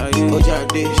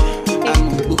 Ojade,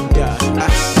 Akubu,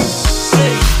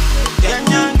 say,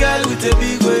 Kenyan girl with a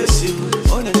big waist, you.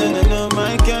 Oh no,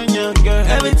 my Kenyan girl.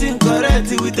 Everything correct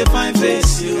with a fine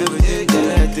face, you. Everything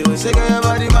correct. Say, girl, your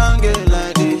body banging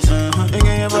like this.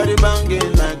 Girl, your body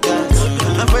banging like that.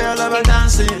 And for your lover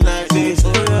dancing like this.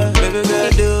 Baby girl,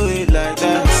 do it like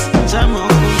that.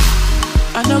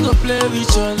 I no go play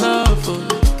with your love,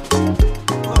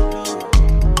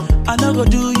 I no go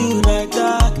do you like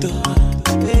that,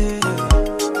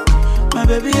 My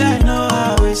baby, I know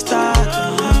how we start,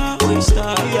 I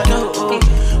know,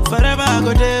 forever I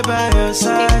go there by your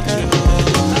side.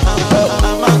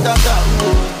 I'm a tata,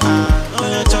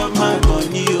 when you chop my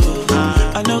money,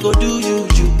 I no go do you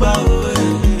juba,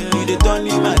 you the turn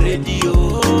in my radio.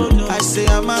 I say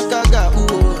I'm a gaga,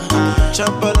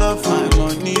 chop all of my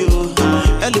money,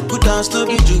 Ellie put down no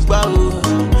be juba,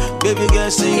 baby girl,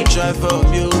 say you try for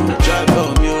me, try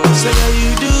for me. Say that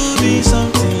you do me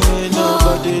something when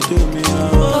nobody do me.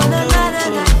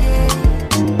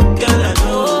 Girl, I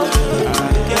know that.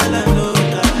 Girl, I know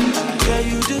that. Girl,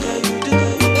 you do.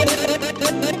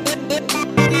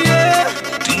 Yeah.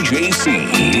 DJ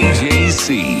C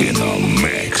in the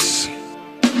mix.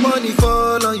 Money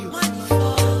fall on you,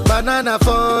 banana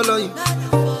fall on you,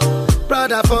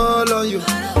 Prada fall on you.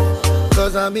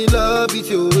 Cause I'm in love with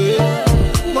you,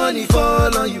 Money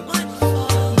fall on you,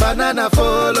 banana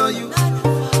fall on you,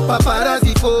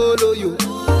 paparazzi follow you.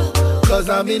 Cause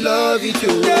I'm in love with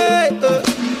you,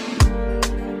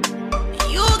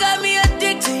 You got me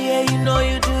addicted, yeah, you know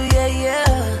you do, yeah.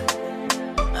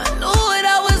 I knew what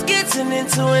I was getting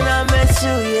into when I met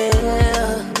you, yeah.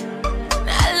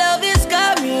 That love has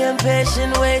got me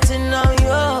impatient, waiting on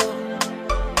you.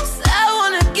 So I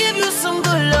wanna give you some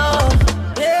good love.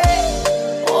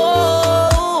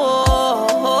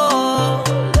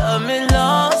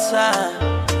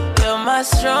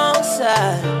 Strong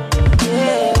side,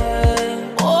 yeah.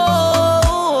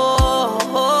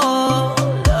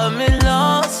 Love me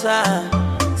long time,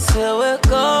 till we're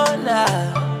gone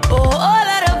now. All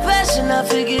out of passion, I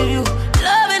forgive you.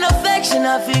 Love and affection,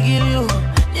 I forgive you.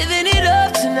 Living it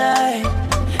up tonight,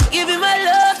 giving my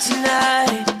love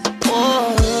tonight.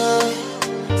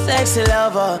 Sexy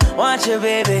lover, want you,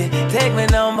 baby. Take my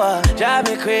number, drive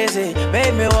me crazy,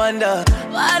 make me wonder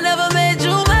why I never made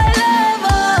you my lover.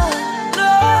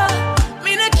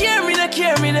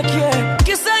 Me no care.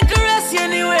 Kiss and caress you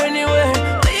anywhere.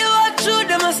 When you walk through,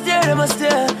 them a stare.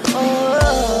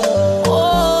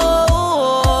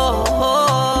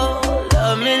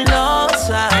 Love me long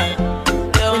time.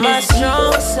 You're my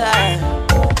strong side.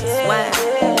 Yeah.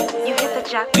 You hit the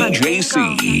jackpot. DJ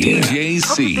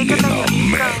C in the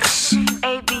mix.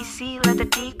 ABC, let the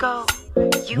D go.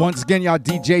 Once again, y'all,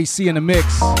 DJ C in the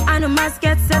mix. I know my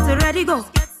get set to ready go.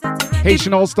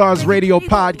 Haitian All Stars Radio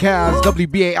Podcast,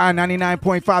 WBAI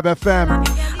 99.5 FM,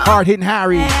 Hard Hitting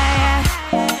Harry.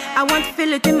 I want to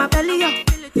feel it in my belly.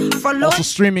 Also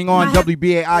streaming on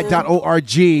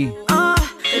WBAI.org.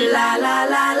 La la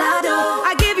la la do.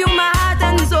 I give you my heart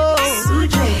and soul.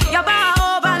 Your power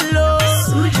overload.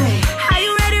 Are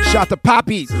you ready? Shout to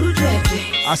Poppy.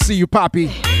 I see you,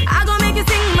 Poppy. I gonna make you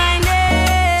sing my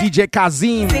name. DJ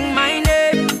Kazim. Sing my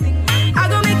name. I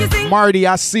gonna make you sing. Marty,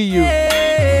 I see you.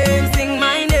 Sing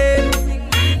my name.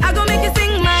 I gonna make you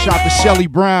sing my Shout to Shelly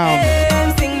Brown.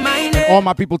 Sing my name. And all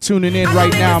my people tuning in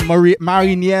right now.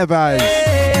 Mari Nieves.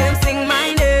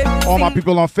 All my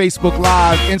people on Facebook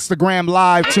Live, Instagram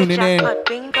Live, tuning in.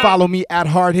 Follow me at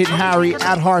Hard Hitting Harry,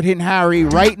 at Hard Hitting Harry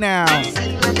right now.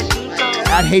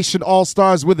 At Haitian All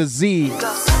Stars with a Z.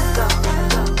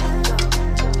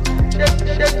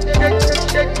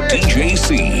 DJ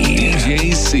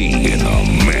C in the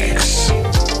mix.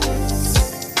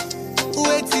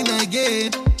 Waiting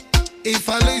again. If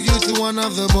I lose you to one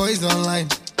of the boys online.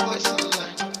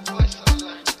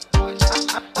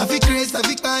 I feel crazy, I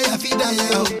feel cry, I feel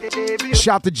die.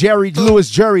 Shout to Jerry Lewis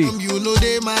Jury. You know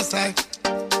they my side.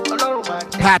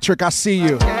 Patrick, I see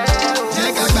you.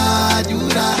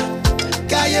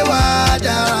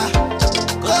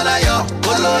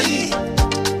 you.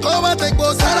 Come and take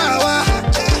both Sarawa.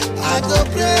 I go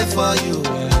pray for you,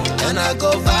 and I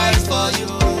go fight for you.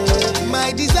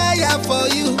 My desire for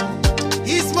you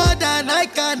is more than I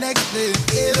can explain.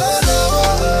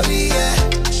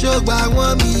 Show by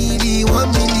 $1 million.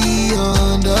 $1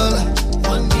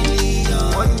 million.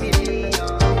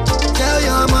 Tell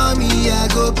your mommy I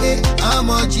go pay. How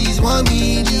much is $1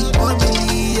 million? $1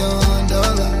 million.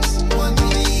 $1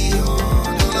 million.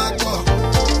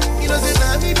 You know, say,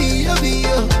 nah, me be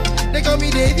yo. They call me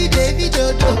Davy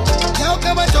Dodo. Now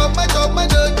come and chop my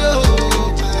dodo.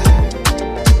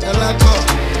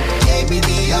 Hey, me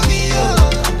be yo.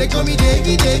 They call me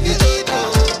Davy Dodo.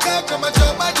 Now come and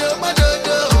chop my dodo.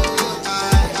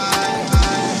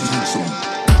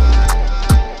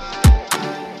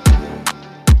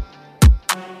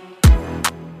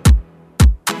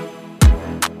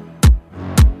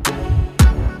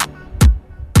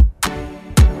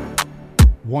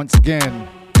 Once again,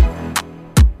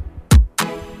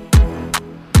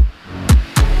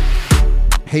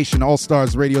 Haitian All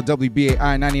Stars Radio, WBAI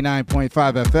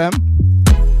 99.5 FM.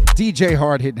 DJ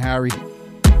Hard Hitting Harry.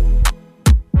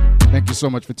 Thank you so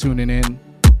much for tuning in.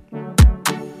 I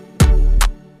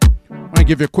want to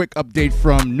give you a quick update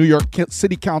from New York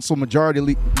City Council Majority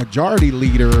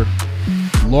Leader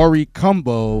Lori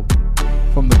Cumbo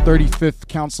from the 35th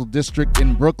Council District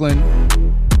in Brooklyn.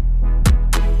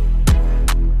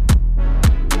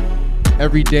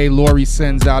 Every day, Lori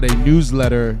sends out a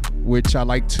newsletter, which I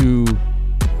like to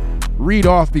read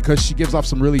off because she gives off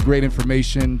some really great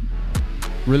information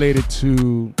related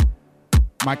to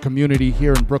my community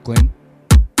here in Brooklyn.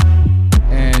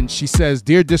 And she says,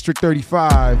 Dear District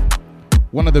 35,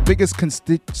 one of the biggest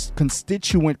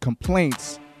constituent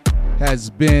complaints has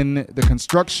been the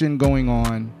construction going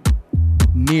on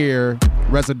near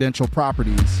residential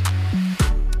properties.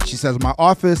 She says, my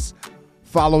office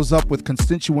follows up with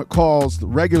constituent calls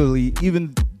regularly,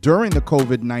 even during the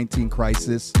COVID-19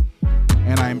 crisis.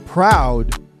 And I'm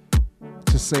proud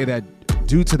to say that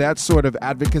due to that sort of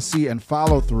advocacy and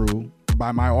follow through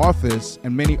by my office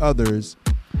and many others,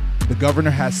 the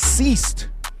governor has ceased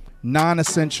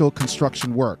non-essential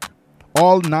construction work.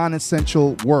 All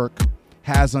non-essential work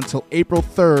has until April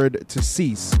 3rd to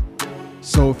cease.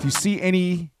 So if you see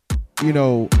any,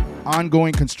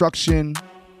 ongoing construction,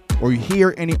 or you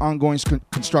hear any ongoing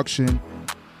construction,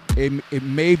 it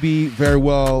may be very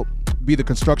well be the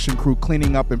construction crew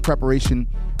cleaning up in preparation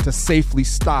to safely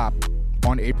stop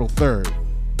on April 3rd.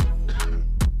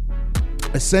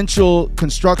 Essential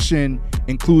construction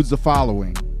includes the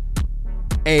following: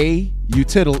 A,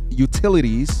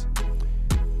 utilities;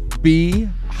 B,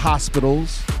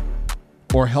 hospitals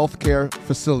or healthcare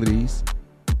facilities;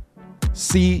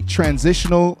 C,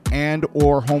 transitional and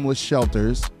or homeless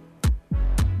shelters;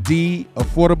 D,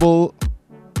 affordable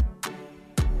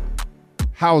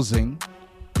housing,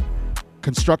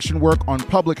 construction work on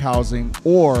public housing,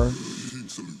 or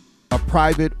a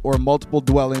private or multiple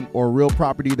dwelling or real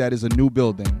property that is a new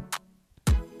building,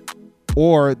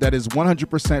 or that is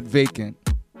 100% vacant,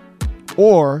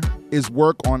 or is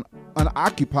work on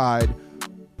unoccupied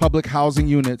public housing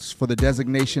units for the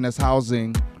designation as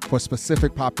housing for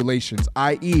specific populations,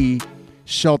 i.e.,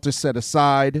 shelter set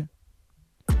aside,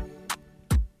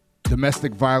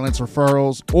 domestic violence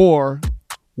referrals, or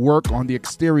work on the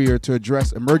exterior to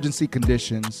address emergency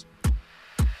conditions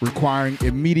requiring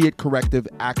immediate corrective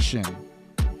action.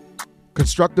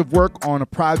 Constructive work on a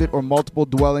private or multiple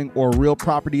dwelling or real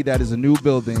property that is a new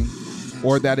building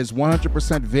or that is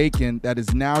 100% vacant that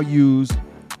is now used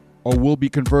or will be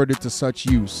converted to such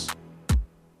use.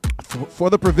 For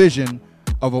the provision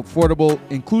of affordable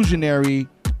inclusionary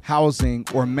housing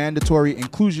or mandatory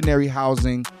inclusionary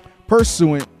housing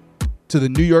pursuant to the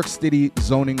New York City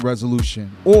zoning resolution,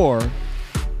 or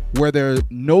where there are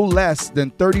no less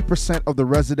than 30% of the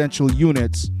residential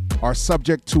units are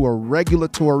subject to a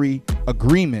regulatory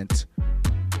agreement,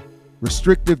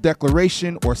 restrictive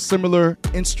declaration, or similar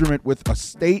instrument with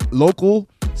a local,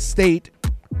 state,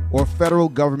 or federal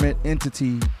government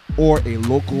entity or a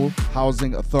local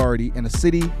housing authority in a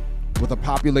city with a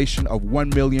population of 1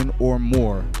 million or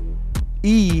more.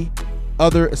 E,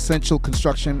 other essential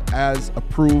construction as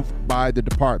approved by the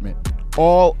department.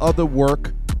 All other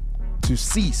work to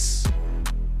cease.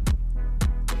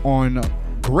 On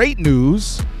great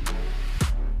news,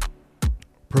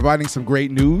 providing some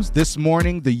great news, this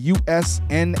morning the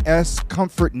USNS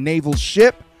Comfort naval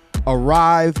ship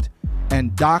arrived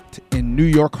and docked in New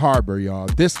York Harbor, y'all.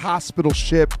 This hospital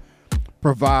ship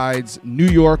provides New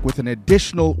York with an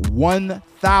additional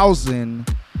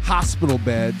 1,000 hospital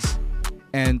beds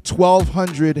and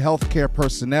 1,200 healthcare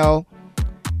personnel.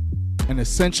 an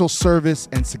essential service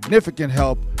and significant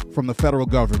help from the federal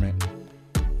government.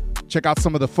 Check out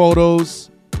some of the photos.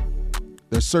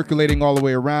 They're circulating all the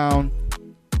way around.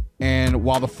 And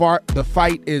while the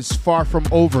fight is far from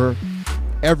over,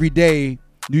 every day,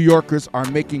 New Yorkers are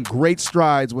making great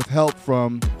strides with help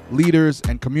from leaders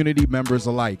and community members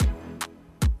alike.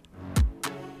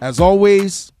 As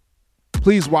always,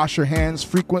 please wash your hands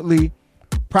frequently,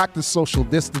 practice social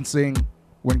distancing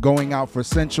when going out for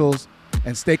essentials,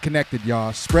 and stay connected,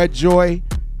 y'all. Spread joy,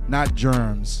 not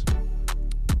germs.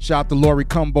 Shout out to Lori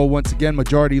Cumbo once again,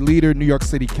 Majority Leader, New York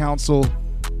City Council.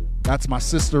 That's my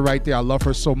sister right there. I love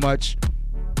her so much.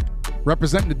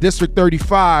 Representing the District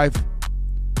 35,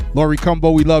 Lori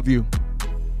Cumbo, we love you.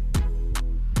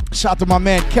 Shout out to my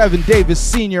man Kevin Davis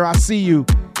Sr., I see you.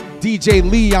 DJ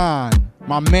Leon,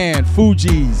 my man,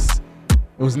 Fuji's.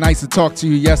 It was nice to talk to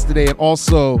you yesterday. And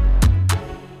also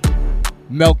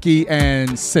Melky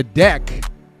and Sadek,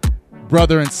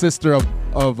 brother and sister of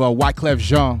Wyclef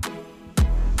Jean.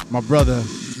 My brother,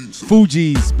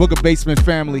 Fuji's, Booger Basement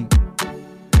family.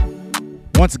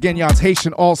 Once again, y'all, it's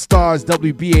Haitian All-Stars,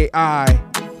 WBAI,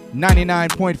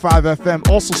 99.5 FM.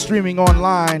 Also streaming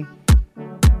online,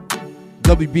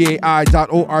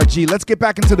 WBAI.org. Let's get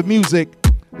back into the music.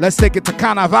 Let's take it to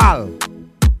Carnaval.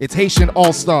 It's Haitian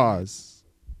All-Stars.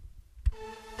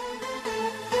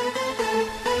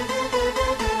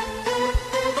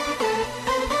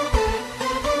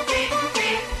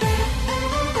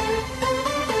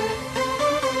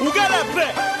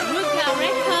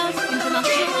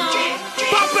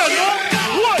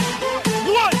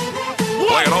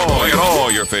 Playing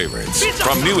all your favorites.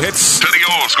 From new hits to the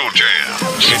old school jam.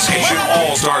 It's Haitian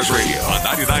All-Stars Radio on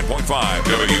 99.5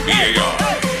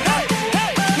 WBAR.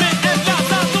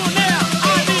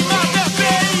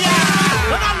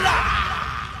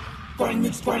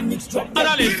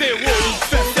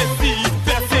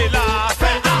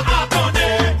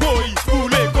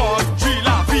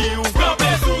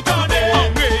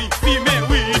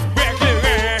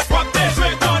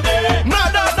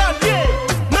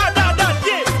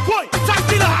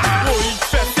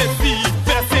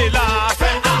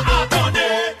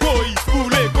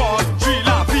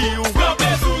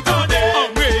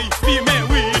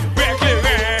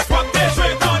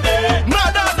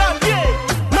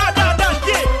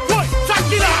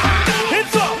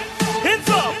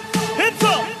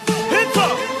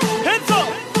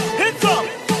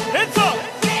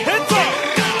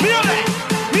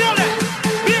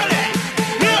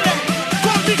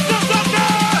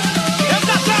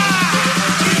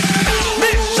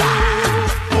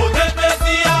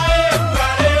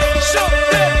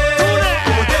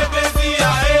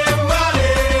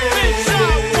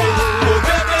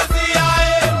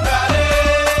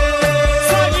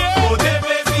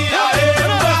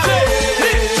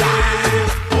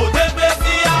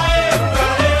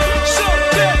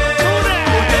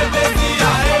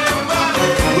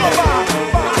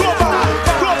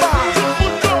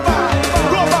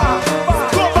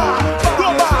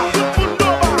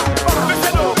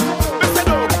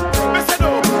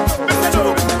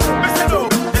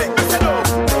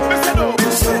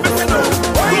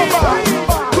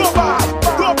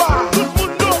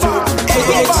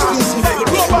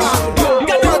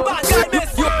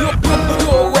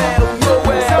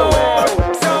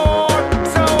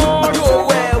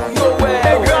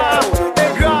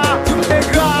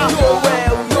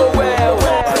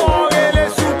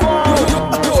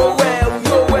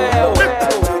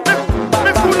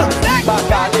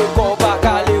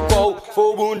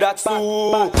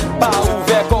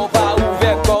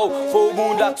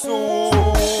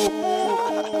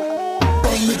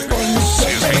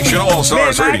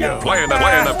 All-Stars Radio, playing the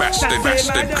best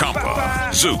in compa,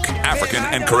 Zouk, African,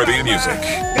 and Caribbean music.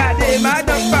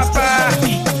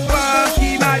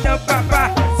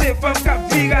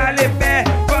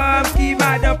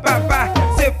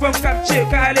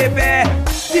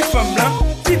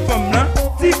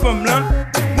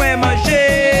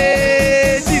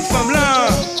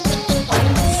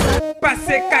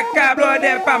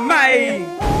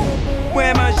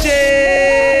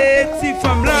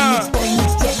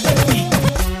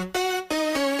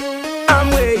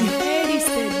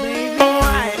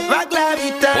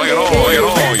 Playing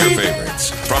all your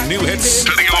favorites. From new hits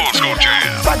to the old school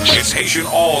jam. It's Haitian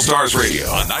All-Stars Radio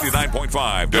on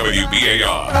 99.5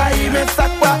 WBAR.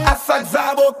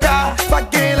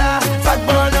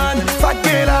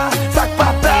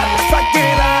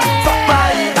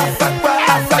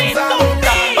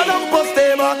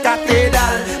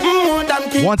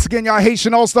 Once again, y'all,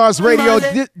 Haitian All-Stars Radio,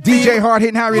 DJ Hard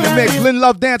Hitting Harry in the mix. Lynn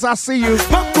Love Dance, I see you.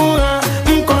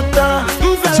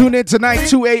 Tune in tonight,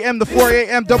 2 a.m. to 4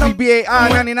 a.m. WBAI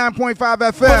 99.5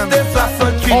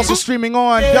 FM. Also streaming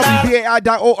on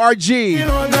WBAI.org.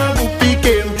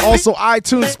 Also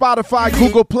iTunes, Spotify,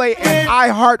 Google Play, and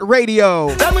iHeartRadio.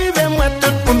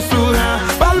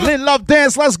 Lynn Love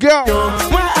Dance, let's go.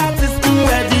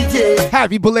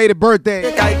 Happy belated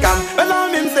birthday.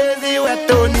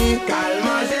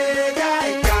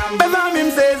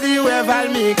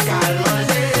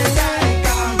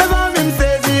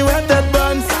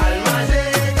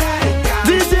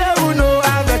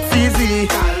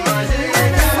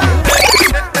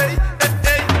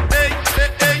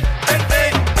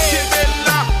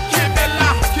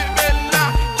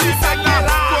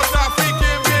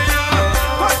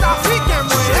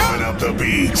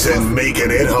 And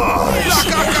making it hard.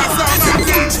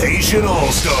 It's Haitian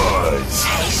All-Stars.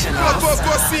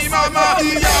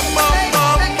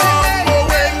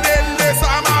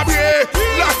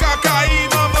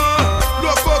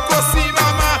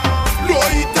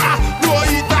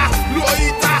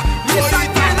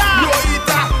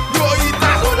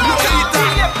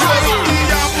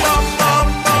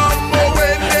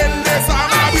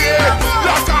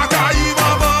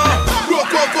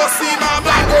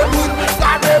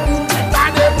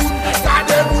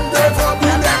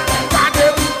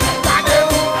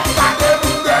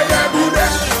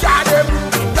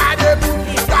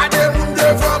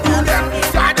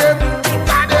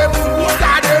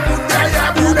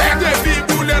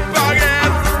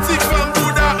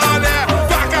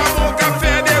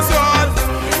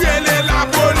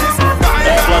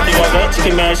 Que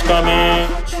mexe com a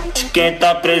mente, quem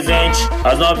tá presente,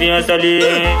 as novinhas ali,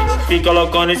 fica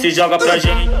loucona e se joga pra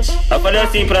gente. Eu falei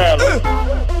assim pra ela.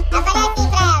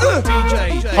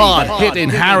 Hard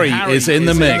Hitting Harry is in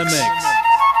the mix.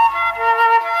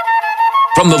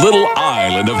 From the little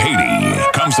island of Haiti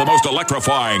comes the most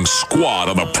electrifying squad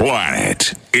on the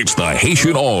planet. It's the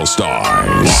Haitian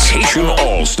All-Stars. Haitian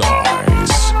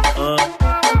All-Stars.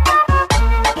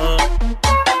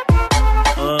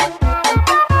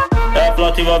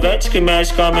 Plota envolvente que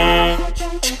mexe com a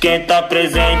mente, quem tá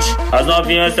presente, as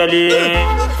novinhas ali,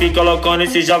 fica loucona e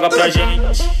se joga pra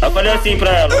gente. Eu falei assim pra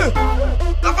ela.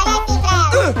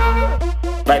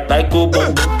 Vai com o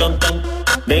bumbum tam tam,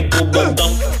 vem com o bumbum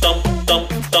tam tam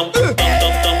tam tam tam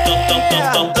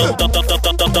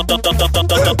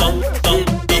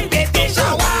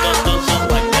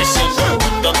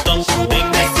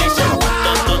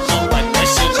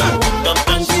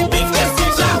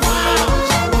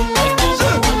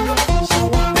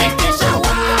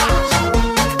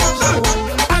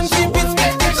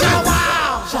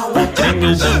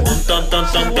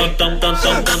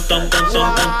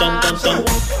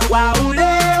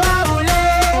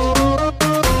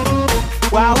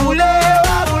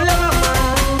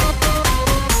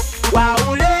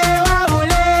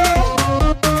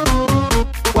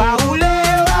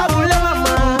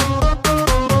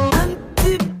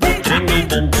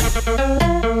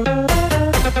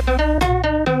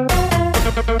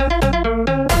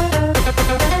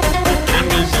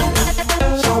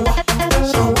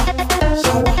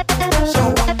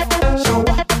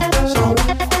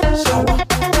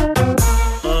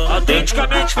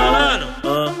Autenticamente falando,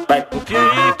 vai pro que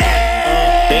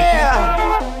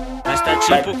mas tá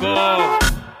tipo com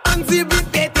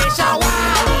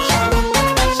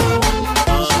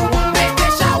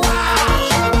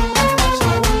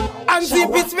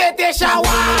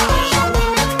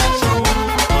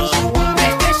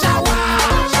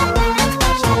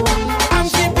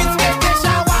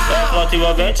plota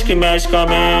envolvente que mexe com a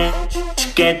mente,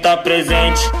 quem tá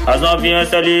presente, as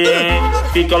novinhas ali,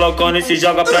 fica loucona e se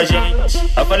joga pra gente.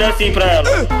 Eu falei assim pra ela.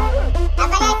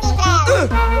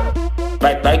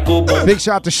 Vai com o bumbum. Big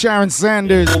shout out to Sharon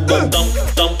Sanders.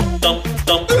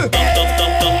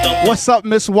 What's up,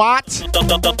 Miss Watt?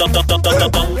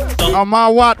 My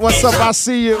Watt, what's up? I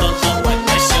see you.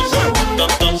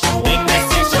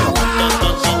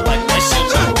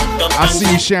 I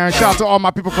see you, Sharon. Shout out to all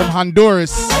my people from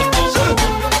Honduras.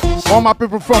 All my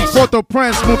people from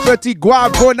Port-au-Prince, Mon Petit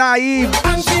Guave, Gonaïve,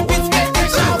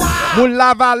 Moun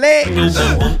La Vallée.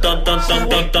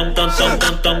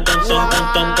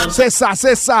 C'est ça,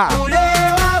 c'est ça.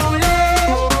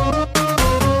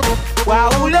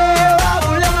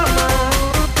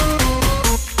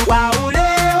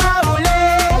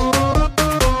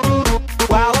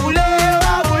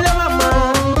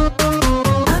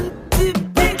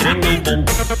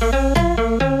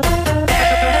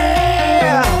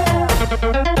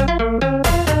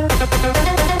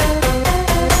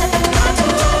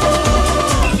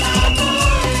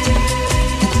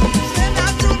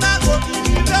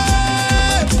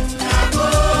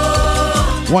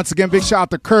 Once again, big shout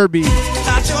out to Kirby.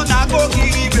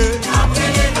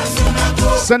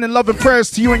 Sending love and prayers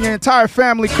to you and your entire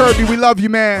family. Kirby, we love you,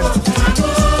 man.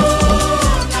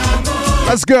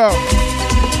 Let's go.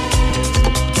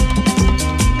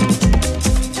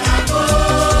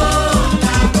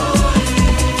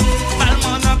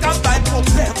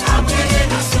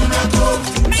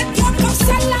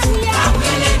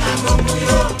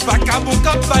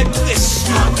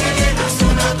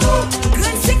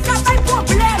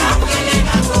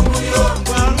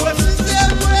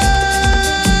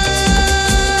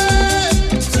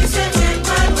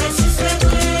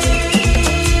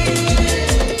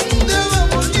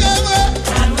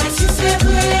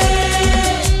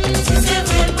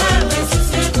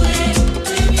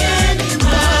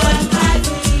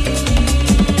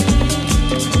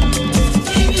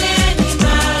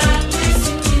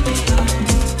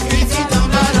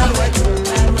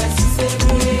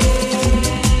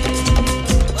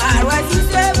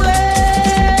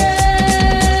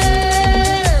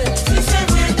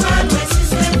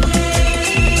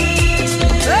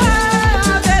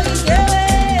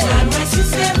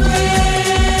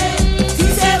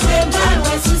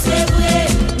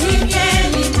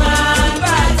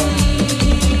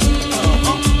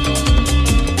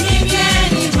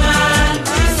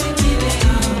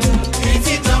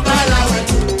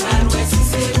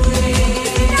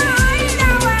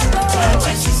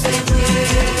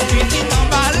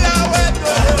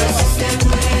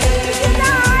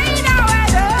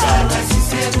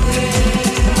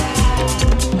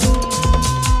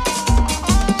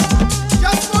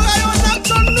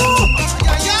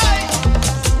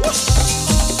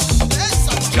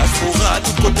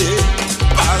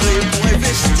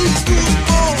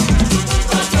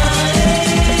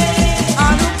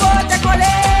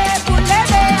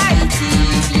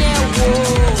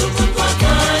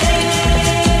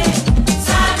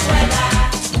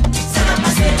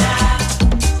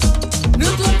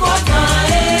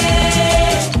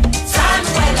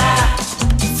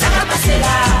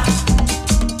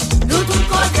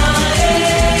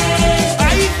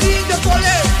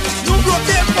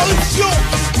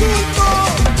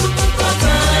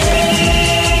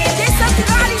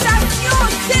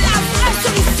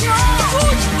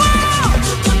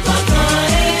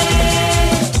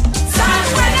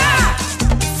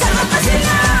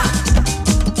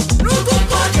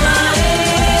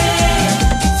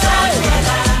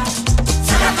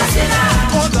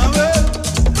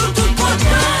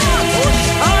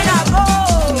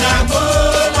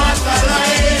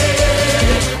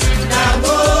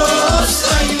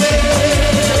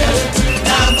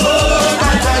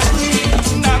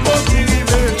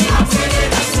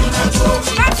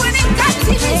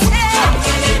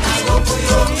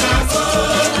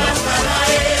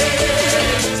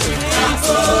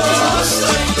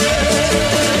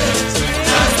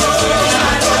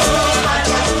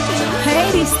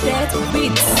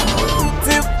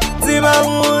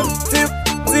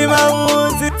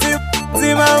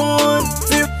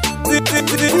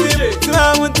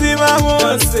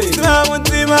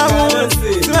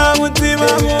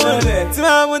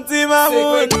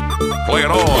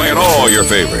 Playing all your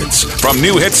favorites, from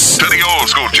new hits to the old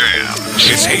school jams.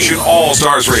 It's Haitian All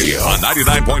Stars Radio on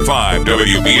 99.5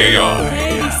 WBAI.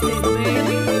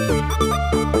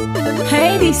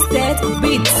 Haiti State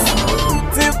Beats.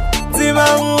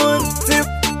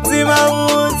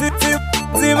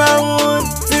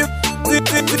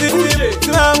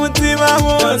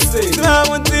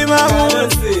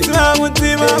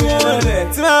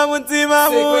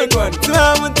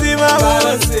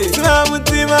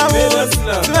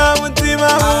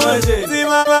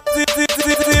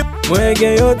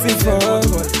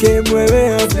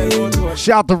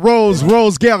 Shout to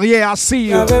Rose Guerrier, I see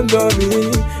you.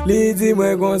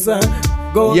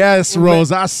 Yes,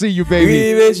 Rose, I see you,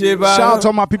 baby. Shout out to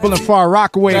all my people in Far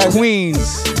Rockaway,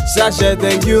 Queens.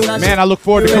 Man, I look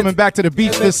forward to coming back to the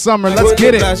beach this summer. Let's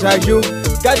get it.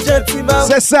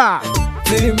 C'est ça.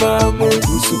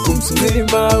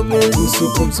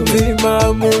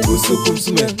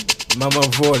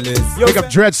 Pick up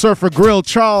Dread Surfer Grill,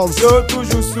 Charles,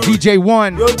 DJ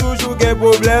One.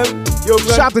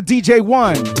 Shout out to DJ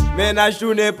One.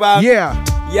 Yeah.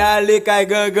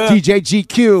 DJ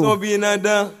GQ.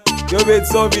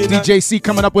 DJ C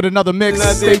coming up with another mix.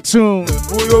 Stay tuned.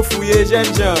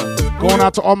 Going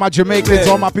out to all my Jamaicans,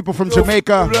 all my people from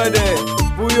Jamaica,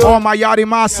 all my Yachty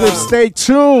Massive. Stay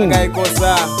tuned.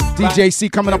 DJ C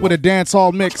coming up with a dance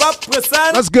hall mix.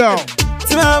 Let's go.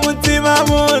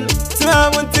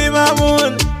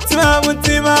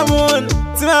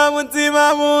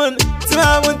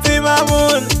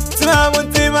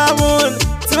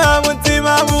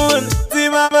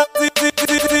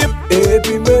 Et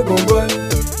puis me comprend,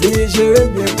 li j'aime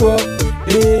bien quoi,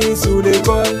 li sous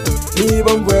l'école, li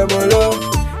bon vraiment l'or,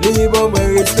 li bon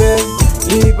respect,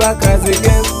 li pas casé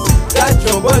qu'elle. That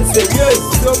your bon sérieux,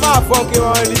 so ma fuck you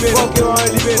on libé, fuck you on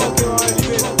libé, fuck you on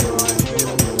libé.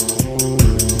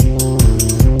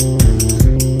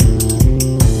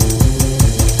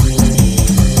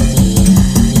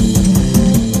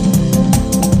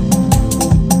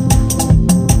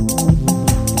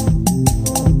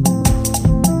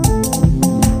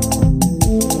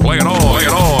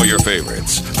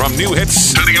 Favorites from new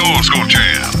hits to the old school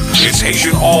jams. It's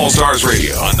Haitian All Stars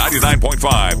Radio on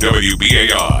 99.5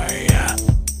 WBAI.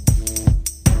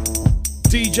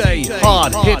 DJ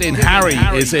Hard Hitting Harry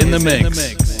is in the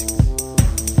mix.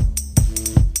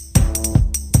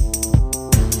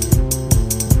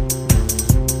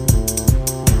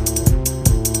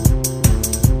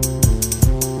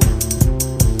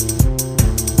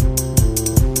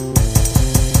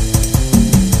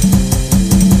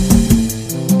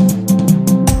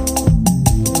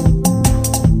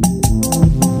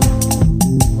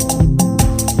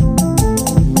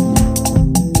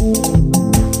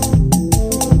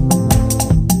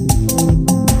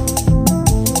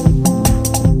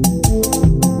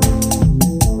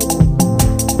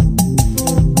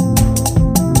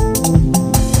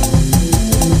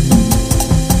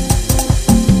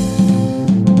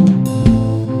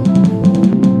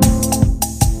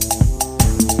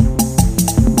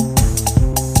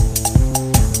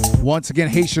 Once again,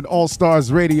 Haitian All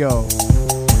Stars Radio.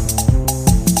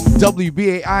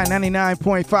 WBAI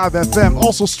 99.5 FM.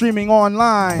 Also streaming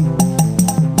online.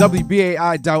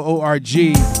 WBAI.org.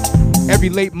 Every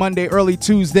late Monday, early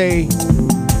Tuesday,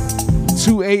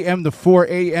 2 a.m. to 4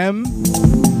 a.m.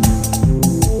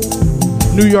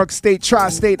 New York State,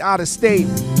 Tri-State, out of state.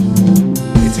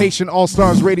 It's Haitian All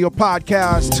Stars Radio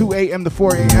Podcast, 2 a.m. to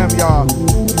 4 a.m., y'all.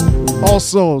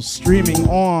 Also streaming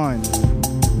on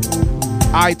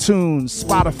iTunes,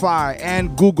 Spotify,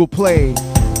 and Google Play.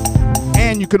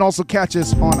 And you can also catch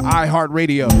us on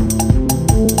iHeartRadio.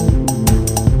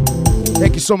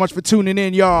 Thank you so much for tuning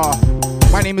in, y'all.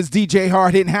 My name is DJ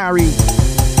Hard Hitting Harry.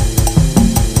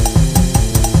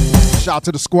 Shout out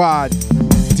to the squad.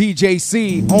 DJ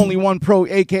C, Only One Pro,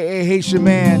 aka Haitian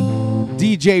Man.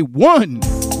 DJ One.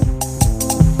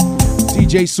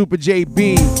 DJ Super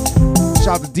JB.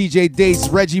 Shout out to DJ Dace,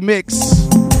 Reggie Mix.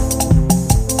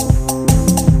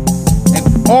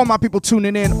 All my people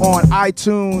tuning in on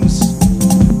iTunes,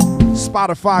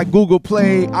 Spotify, Google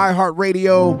Play,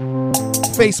 iHeartRadio,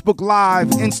 Facebook Live,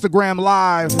 Instagram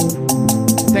Live.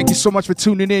 Thank you so much for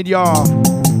tuning in, y'all.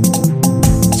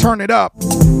 Turn it up.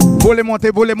 Vole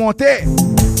monte, vole monte.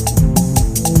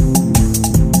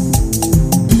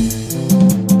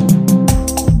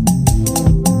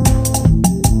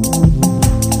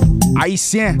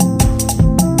 Haïtien.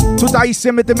 Tout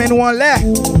Haïtien mette men nou an lè.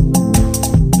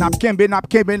 Nap Kembe, Nap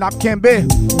Kembe, Nap Kembe.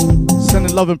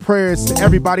 Sending love and prayers to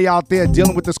everybody out there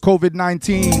dealing with this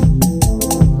COVID-19.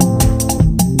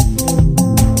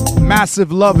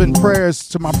 Massive love and prayers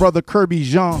to my brother Kirby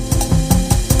Jean.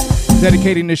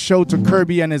 Dedicating this show to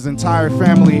Kirby and his entire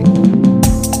family.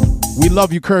 We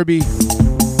love you, Kirby.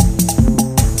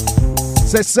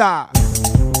 C'est ça.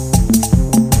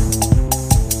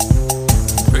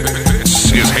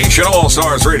 This is Haitian All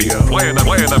Stars Radio, playing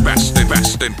the best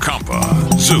in compa,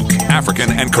 Zouk, African,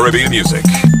 and Caribbean music.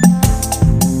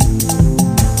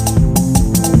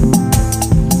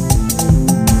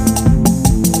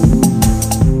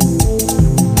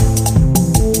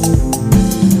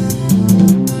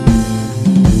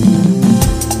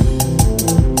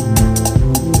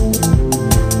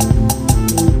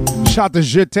 Shout to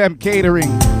Je T'aime Catering.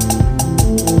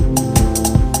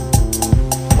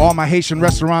 All my Haitian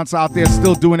restaurants out there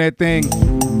still doing their thing.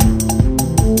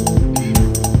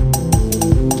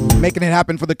 Making it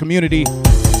happen for the community.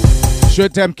 Je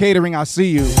T'aime Catering, I see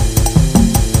you.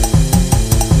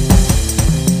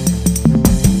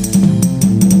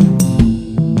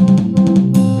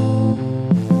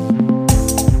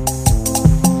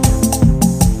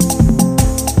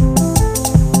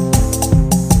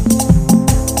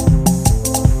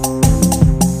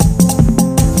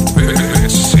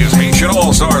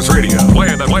 Stars Radio,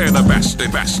 playing the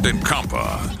best in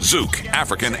compa, Zouk,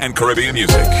 African, and Caribbean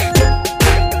music.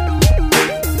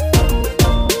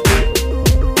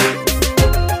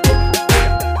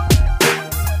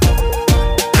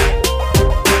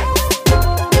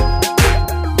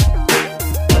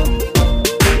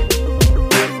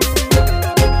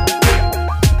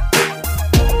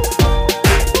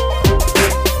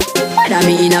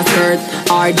 Me in a skirt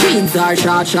or jeans or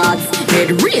short shorts.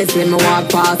 Head race when me walk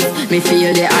past. Me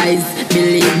feel the eyes,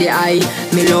 believe the eye.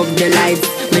 Me love the lights,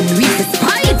 me do it for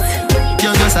spite.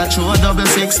 You're just a true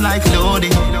 66 like Lodi.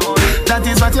 That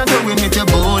is what you're doing with your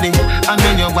body. And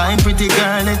when you're wine, pretty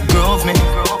girl, it drove me.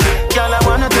 Girl, I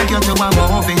wanna take you to a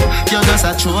movie. You're just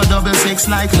a true 66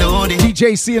 like Lodi.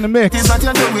 DJ C in the mix. That is what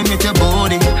you're doing with your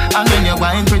body. And when you're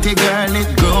wine, pretty girl, it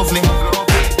drove me.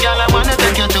 Girl, I wanna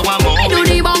take you to a movie. Me do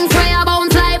the bounce fire,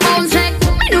 bounce like bounce check.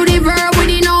 Me do the verb with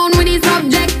the noun, with the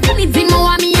subject. Anything more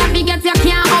want me happy, get you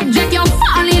can't object. You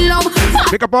fall in love.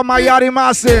 Pick up on my yachty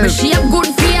massive. She have good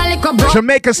feel like a bro.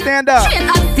 Jamaica, stand up. Straight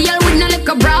as steel with no like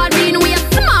a broad bean. We a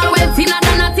small, well thinner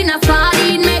than a thinner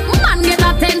sardine. Make man get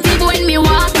attentive when me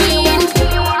walk in.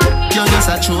 You're just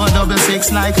a true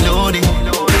 66 like Lodi.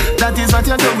 That is what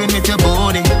you're doing with your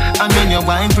body. And when you're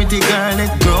wine, pretty girl,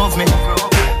 it drove me.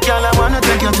 Girl, I wanna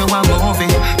take you to a movie.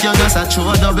 You're just a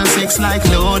true 66 like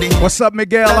Lodi. What's up,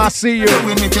 Miguel? I see you.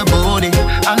 Doing with your body.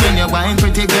 And when you're wine,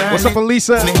 pretty girl. What's up,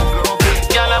 Elisa?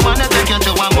 Girl, I wanna take you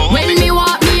to a movie. When me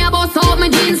walk, me a bust out my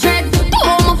jeans thread.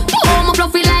 Boom,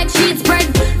 fluffy like sheet spread.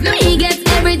 Me get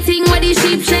everything where the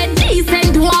sheep shed.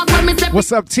 Decent walk when me step.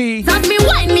 What's up, T? That me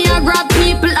wine, me a grab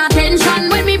people attention.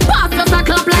 When me pass, just a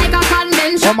clap like a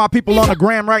convention. All my people on the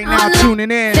gram right now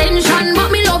tuning in. Tension,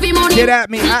 but me love him money. Get at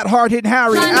me at Hard Hitting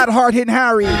Harry. At Hard Hitting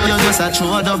Harry. You're just a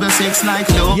true 66 like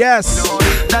Lodi. Yes.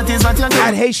 That is what you're doing.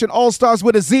 At Haitian All Stars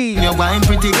with a Z. Your wine,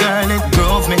 pretty girl, it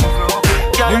drove me.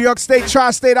 New York State,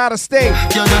 Tri-State, out of state.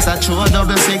 You're just a true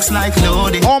 66 like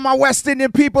Lodi. All my West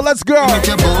Indian people, let's go. With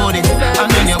your body,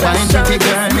 and when you're wine, pretty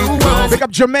girl, it drove. Pick up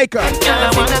Jamaica. Girl,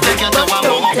 I wanna take you to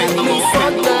a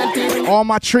movie. All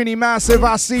my Trini Massive,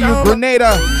 I see you.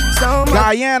 Grenada,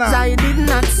 Guyana. I did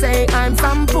not say I'm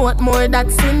from Portmore,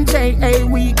 that's in J.A.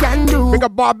 we can do. Pick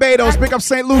up Barbados, pick up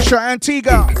St. Lucia,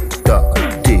 Antigua.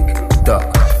 Dig,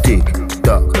 duck,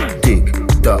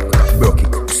 broke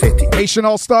it, set it. Haitian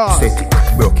All Stars. Set it,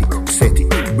 broke it.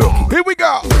 Here we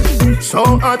go. So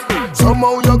hot,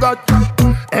 somehow you got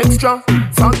extra,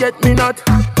 forget me not.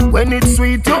 When it's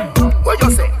sweet, you, what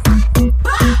you say?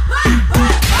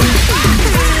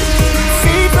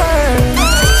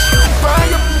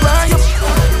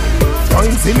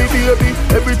 Fine, see me baby,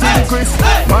 everything crisp.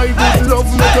 My good love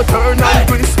make you turn and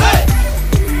crisp.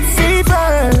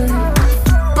 Fever,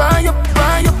 buy up.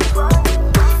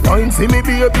 Fine, see me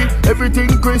baby, everything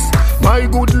crisp. My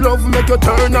good love make you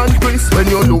turn and crisp. When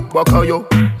you look back at you,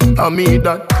 I mean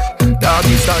that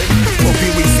doggy style, puppy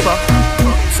whisper.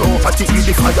 So hot it is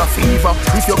the fire fever.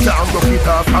 If you can't rock it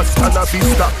off, hasta la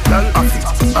vista. Girl,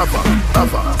 Ava,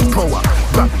 power,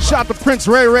 grab. Shout to Prince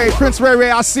Ray Ray. Prince Ray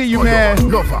Ray, I see you, man.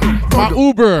 My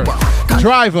Uber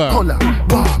driver.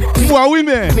 Who we,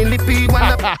 man?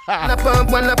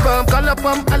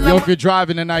 Yo, if you're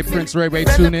driving tonight, Prince Ray Ray,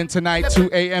 tune in tonight, 2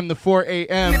 a.m. to 4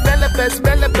 a.m.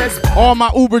 All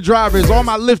my Uber drivers, all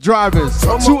my Lyft drivers,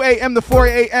 2 a.m. to 4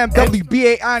 a.m.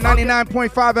 WBAI 99.5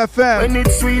 FM. When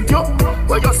it's sweet, yo,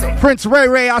 what you say? Prince Ray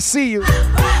Ray, I see you.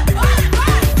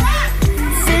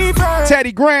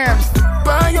 Teddy Grams.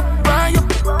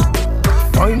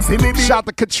 Shout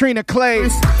to Katrina Clay.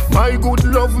 My good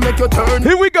love make you turn.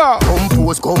 Here we go.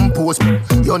 Compose,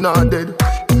 you're not dead.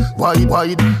 Wide,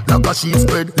 like a sheet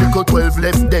spread. Little 12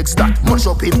 left decks that mash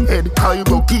up in head. I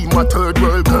go keep my third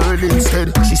world girl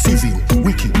instead. She civil,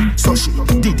 wicked, so she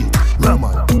did it.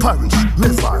 Raman, parish,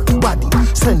 river, body,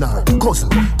 Senna, cousin,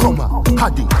 comma,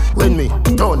 Haddy. When me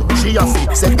done, she a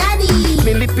fit, say daddy.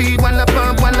 Millipede, wanna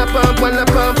pump, gonna pump, gonna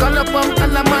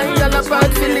mine, gonna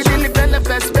pump, dilly, bella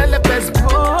best. Dilly, best.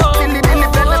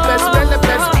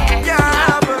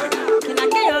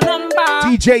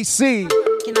 DJ C.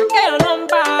 Can I get a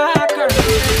number?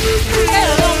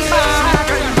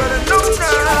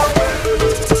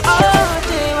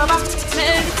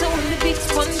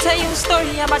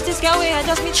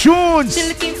 Tunes. She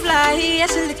looking fly, yeah,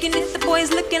 she looking at the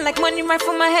boys looking like money right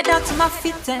from my head out to my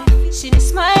feet. And she just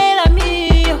smile at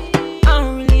me. I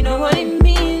don't really know what it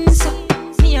means.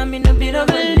 Me, I'm in a bit of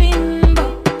a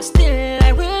limbo, but still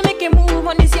I will make a move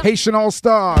on this. Haitian All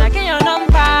Stars. Can I get your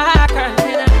number, girl?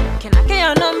 Can I get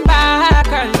your number,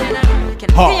 girl? Can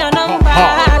I get your number,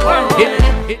 girl?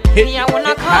 Me, I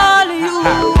wanna call you.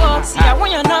 See, I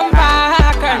want your number,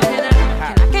 girl. Can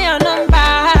I get your number,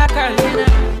 girl?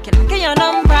 Can I get your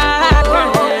number,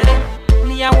 girl?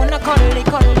 Me, I wanna call you.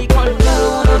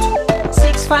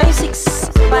 656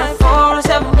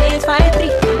 547 853.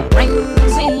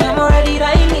 Rings in, I'm already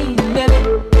dialing, baby.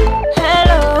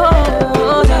 Hello,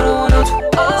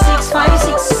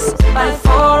 656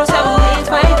 547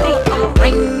 853.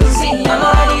 Rings in, I'm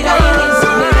already dialing,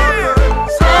 baby.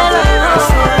 Hello.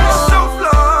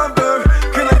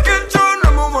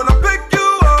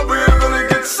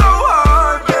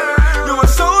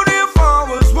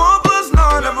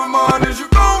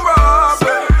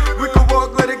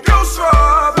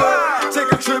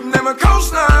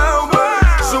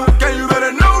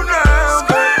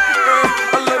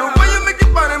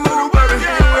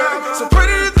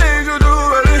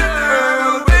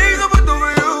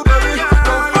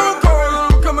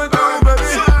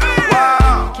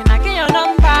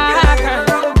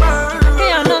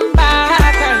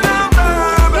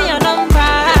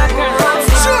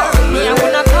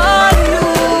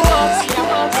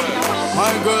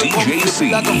 DJ C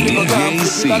in the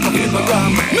mix.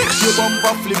 Your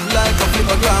bumper flip like a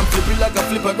flippergram, flip it like a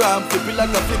flippergram, flip it like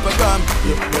a flippergram.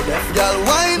 Girl,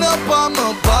 wind up on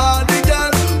my body,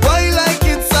 girl. Why like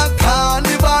it's a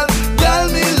carnival? Girl,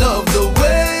 me love the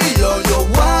way you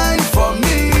wine for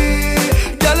me.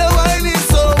 Girl, your wine is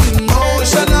so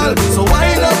emotional. So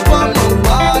wind up on my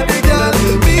body, girl.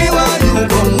 Me while you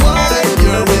come wine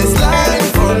your waistline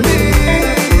for me.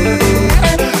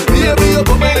 Baby, you're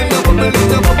bubbling, you're bubbling,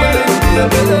 you're bubbling,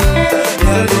 baby.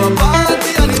 Girl, you're a party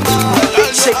animal.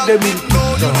 Shake the beat.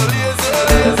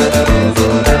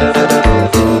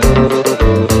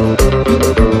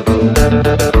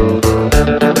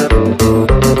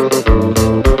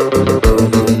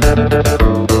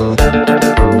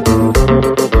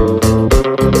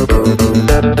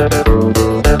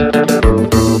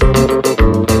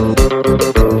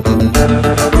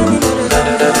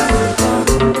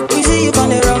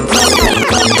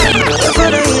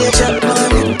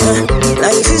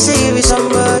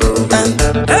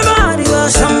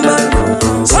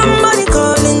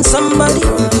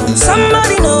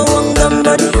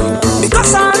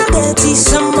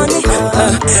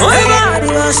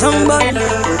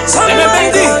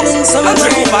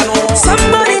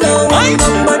 Somebody know one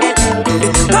somebody,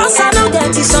 cause I know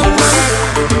that is somebody.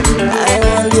 I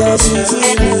want your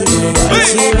city, baby,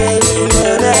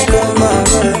 that come on.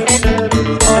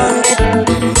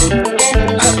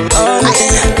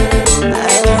 I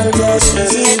want your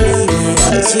city, baby,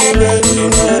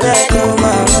 that come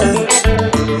on.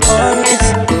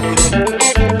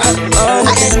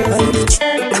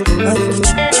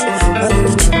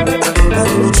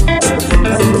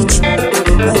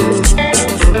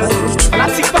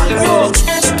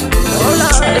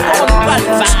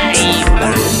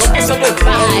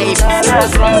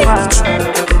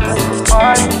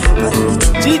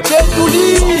 DJ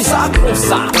Douli, ça comme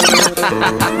ça.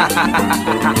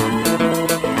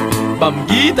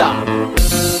 Bamguida,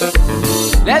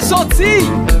 les Antilles,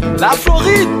 la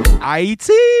Floride,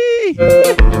 Haïti,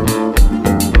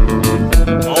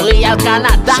 Montréal,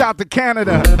 Canada. Shout to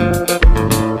Canada.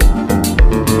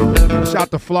 Shout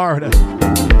to Florida.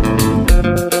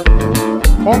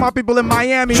 All my people in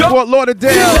Miami, Fort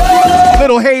Lauderdale,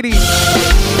 Little Haiti,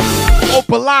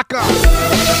 Opalaka.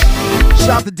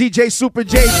 Shout to DJ Super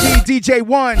JD, DJ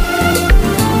One.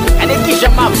 And they give you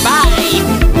my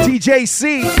vibe. DJ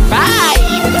C.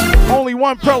 Vibe. Only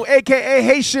One Pro, aka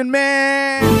Haitian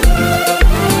Man.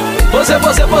 Pose.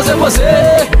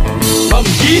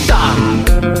 Bamguida.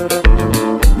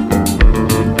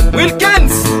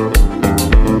 Wilkins.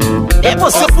 Et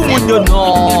você pour mon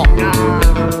non.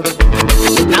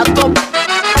 Attends.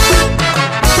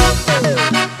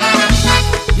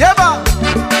 Yeba.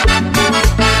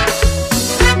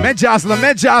 Medjazla.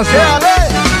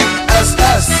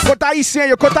 SS. Kota haïtien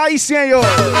yo.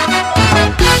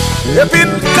 Et puis,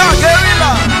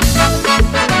 Kagerila.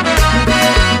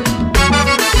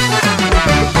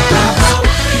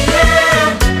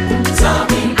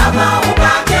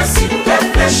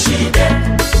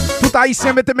 Tout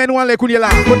haïtien mette menou en le kounye la.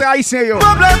 Kote haïtien yo.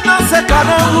 Problème dans ce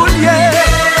canon roulier.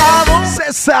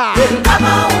 C'est ça.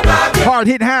 Hard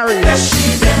Hit Harry.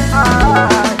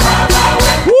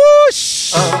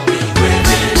 Whoosh.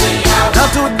 Dans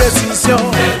toute décision,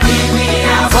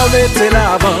 faut mettre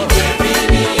l'avant.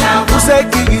 Pour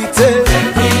sécurité,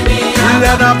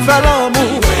 les n'a fait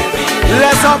l'amour.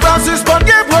 Les semblants suspendent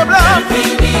les problèmes.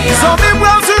 Ils sont mis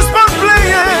pour suspendre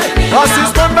plier. On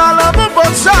suspend par l'amour pour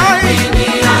chaille.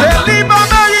 Les libres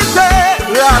mérités,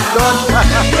 la donne.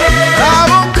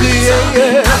 Avant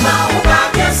crier.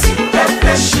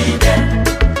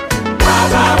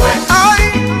 Aïe,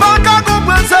 ma qu'à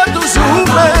comprendre c'est toujours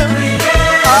même.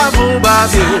 Amour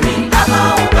babier.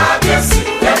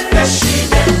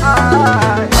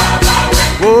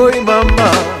 Oui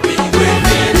maman.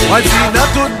 Moi dis dans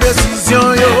toute décision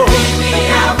yo.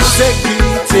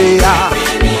 Sécurité ya.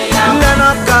 Les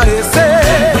n'a caressé.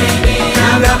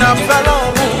 Les n'a fait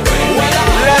l'amour.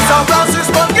 Les enfants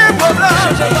suspendent les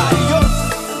problèmes.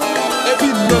 Et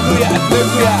puis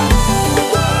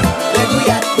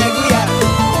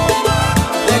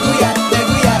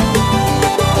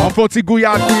On faut ti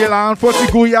Gouillade kouye la. On faut ti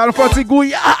Gouillade.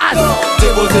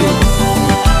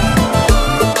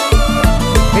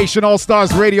 Haitian All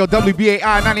Stars Radio,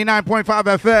 WBAI 99.5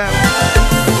 FM.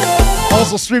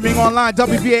 Also streaming online,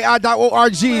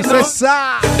 WBAI.org. C'est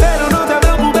ça. Pero no te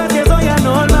preocupes que soy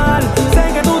anormal. Sé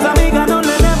que tus amigas no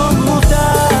le debemos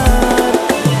gustar.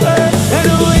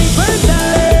 Pero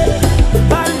invéntale,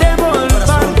 al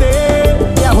devolverte.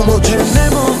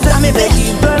 Tenemos dame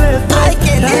besito el estrés. Ay,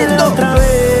 qué lindo. Otra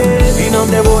vez. Y no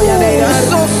te voy a negar.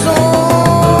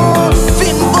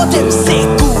 Fimbo.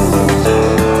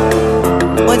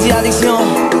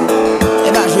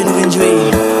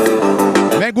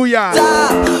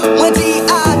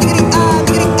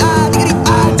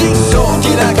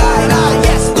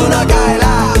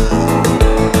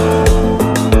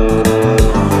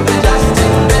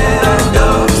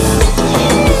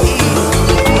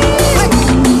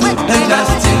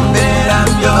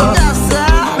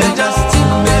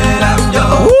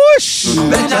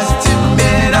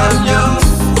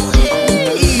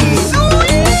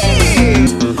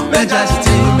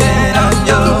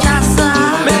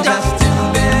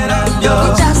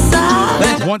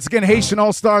 Once again, Haitian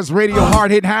All Stars Radio, Hard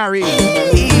Hit Harry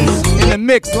in the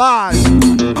mix live.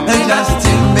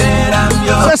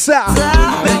 C'est ça.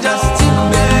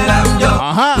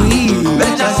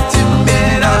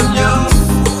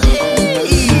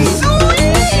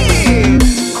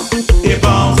 Et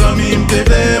bon, amis,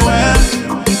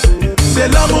 c'est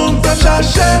l'amour que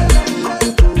cherchais.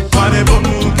 Prenez pour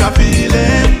nous qu'à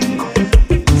filer.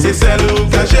 C'est celle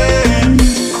que j'aime.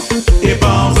 Et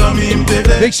bon, amis,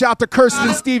 big shout out to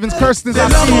Kirsten Stevens. Kirsten, I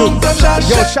see you.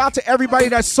 Yo, shout out to everybody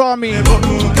that saw me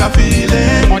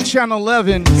on Channel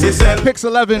 11, Pix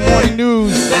 11 Morning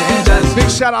News. Big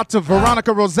shout out to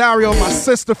Veronica Rosario, my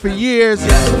sister for years.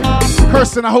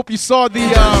 Kirsten, I hope you saw the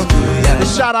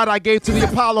shout out I gave to the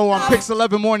Apollo on Pix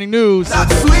 11 Morning News.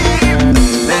 Shout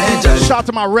out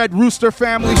to my Red Rooster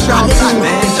family. Shout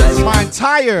out to my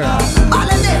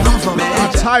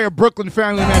entire Brooklyn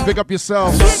family, man. Big up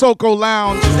yourself. Soko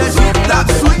Lounge,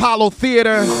 Apollo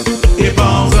Theater.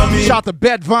 Shout out to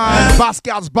Bedvine,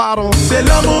 Boscow's Bottle, and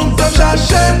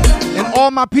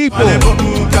all my people,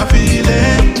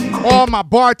 all my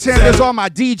bartenders, all my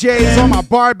DJs, all my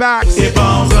barbacks.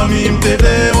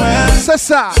 C'est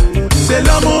ça.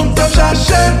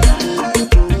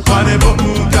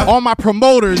 All my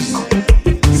promoters,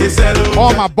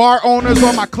 all my bar owners,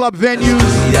 all my club venues,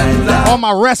 all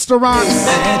my restaurants,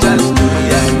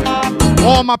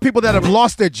 all my people that have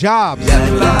lost their jobs.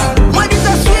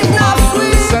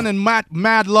 Sending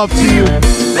mad love to you.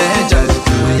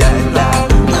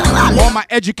 All my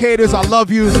educators, I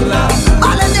love you.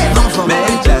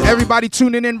 Everybody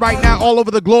tuning in right now all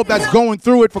over the globe that's going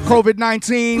through it for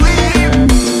COVID-19.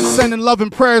 Sending love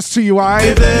and prayers to you, all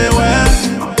right?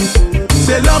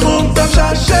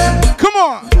 Come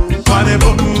on.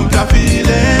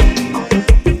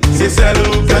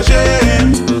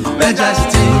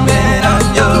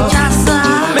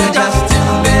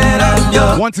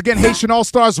 Once again, Haitian All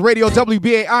Stars Radio,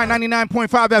 WBAI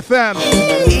 99.5 FM.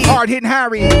 Hard Hitting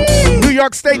Harry, New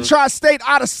York State, Tri-State,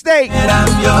 out of state.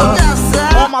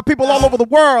 All my people all over the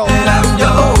world.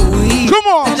 Come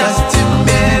on.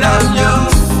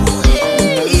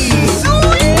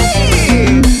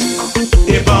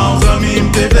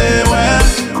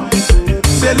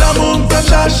 C'est l'amour que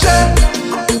cherchais.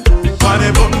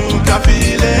 Prenez pour nous qu'à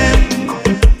filer.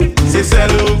 C'est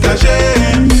celle que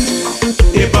j'aime.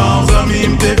 Et bon,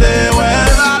 amis,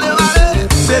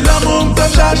 c'est l'amour que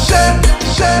cherchais.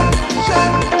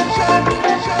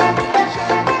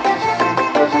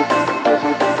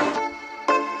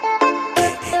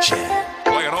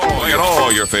 Playing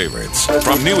all your favorites,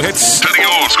 from new hits to the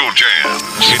old school jams.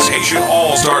 It's Haitian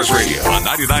All Stars Radio on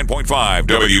 99.5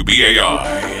 WBAI.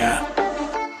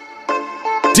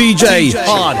 DJ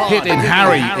Hard Hitting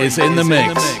Harry is in the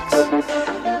mix.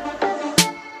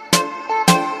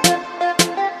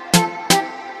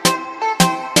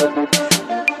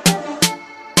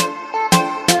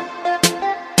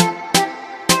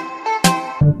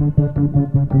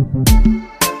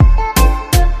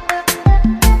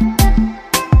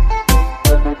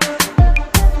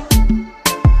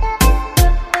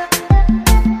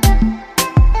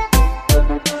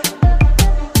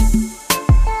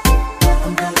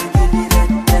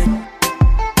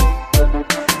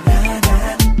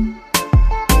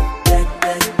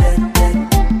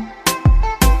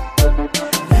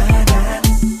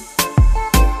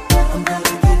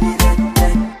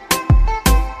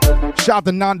 Shout out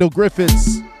to Nando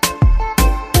Griffiths.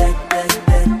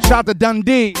 Shout out to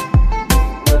Dundee.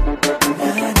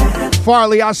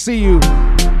 Farley, I see you.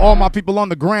 All my people on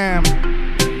the gram.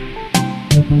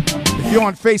 If you're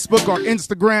on Facebook or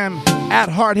Instagram, at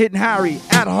Hard Hitting Harry,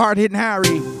 at Hard Hitting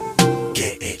Harry.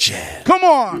 Get it, Chad. Come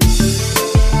on.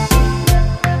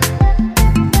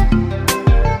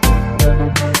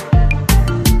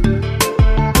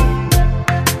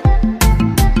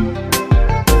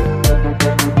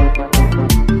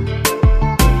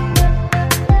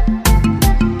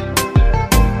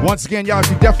 Once again, y'all, if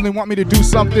you definitely want me to do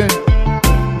something,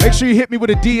 make sure you hit me with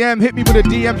a DM. Hit me with a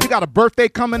DM. If you got a birthday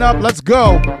coming up, let's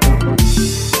go.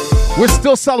 We're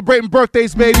still celebrating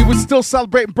birthdays, baby. We're still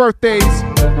celebrating birthdays.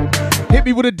 Hit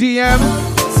me with a DM.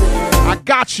 I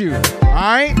got you. All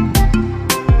right?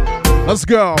 Let's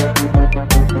go.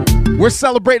 We're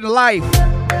celebrating life.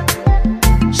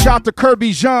 Shout out to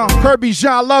Kirby Jean. Kirby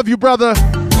Jean, I love you, brother.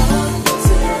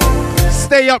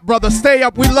 Stay up, brother. Stay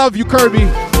up. We love you, Kirby.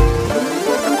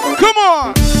 Come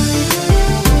on!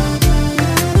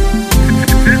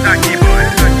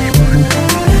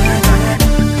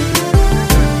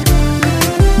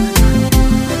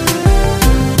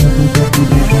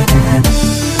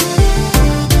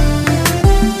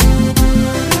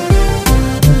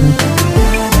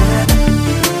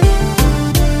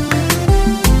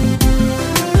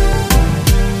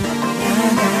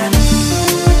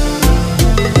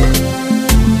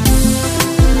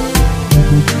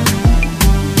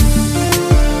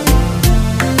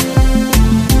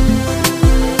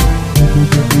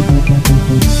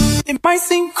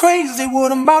 crazy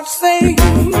what I'm about to say.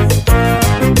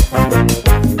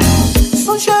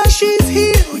 Sunshine, she's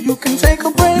here, you can take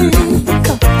a break.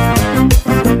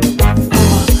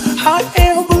 Hot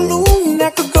air balloon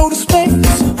that could go to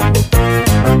space.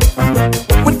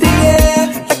 With the air,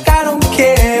 like I don't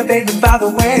care, baby, by the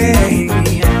way.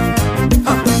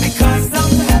 Because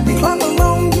I'm happy. Clap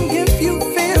along if you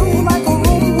feel like a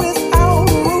room without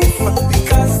a roof.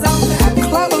 Because I'm happy.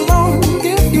 Clap along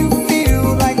if you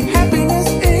feel like happiness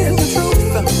is the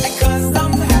truth. Because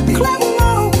I'm happy. Clap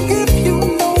along if you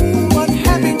know what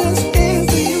happiness is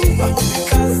to you.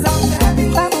 Because I'm happy.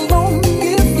 Clap along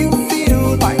if you feel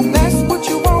like that's what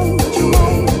you want, what you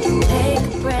want, what you want. Take a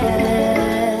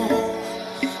breath,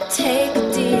 take a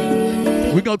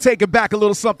deep. We're gonna take it back a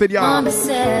little something, y'all.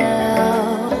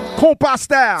 Compa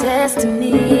style.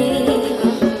 Destiny.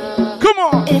 Come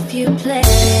on. If you play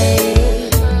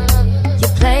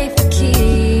for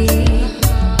keeps.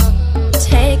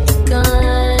 Take the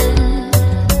gun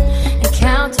and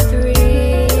count to 3.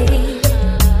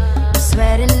 I'm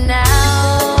sweating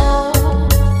now,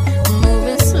 I'm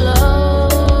moving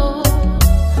slow.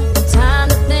 No time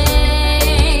to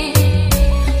think,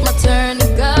 my turn to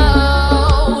go.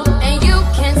 And you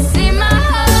can see my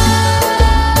heart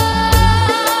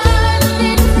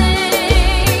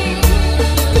beating.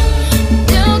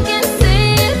 You can see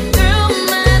it through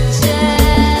my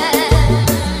chest.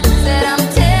 Said I'm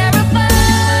terrified,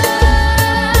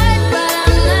 but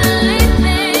I'm not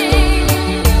leaving.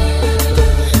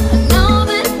 I know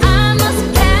that I must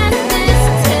pass this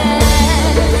test.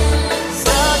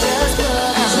 So just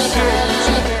look at me.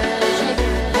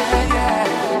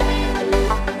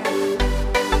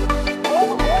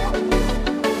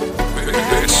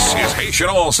 This is Haitian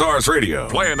All Stars Radio,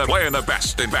 playing the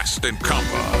best in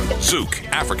compa, Zouk,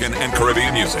 African, and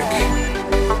Caribbean music.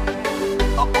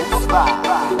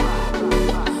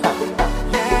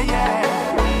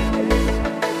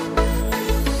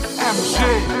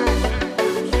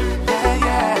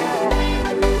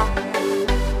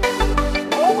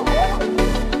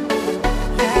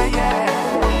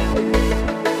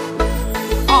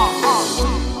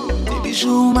 Des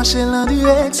bijoux marcher en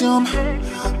direction.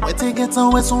 Moi t'es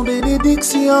guettant ouais son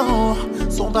bénédiction.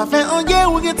 Son pas fait en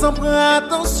guerre ou guettant prend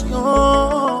attention.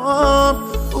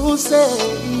 Où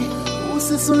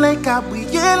c'est soleil qui a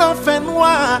brillé l'enfer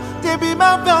noir. Depuis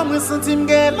ma femme me senti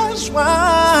m'gay la joie.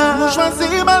 Nous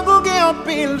choisir malgré qu'il y a un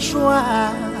pile choix.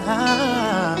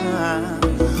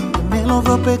 Mais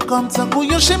l'enveloppe comme ça pour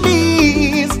une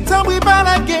chemise. T'en prie pas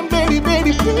la game baby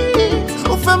baby please.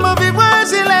 Ou fais-moi vivre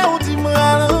j'ai l'air où tu me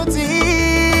ralentis.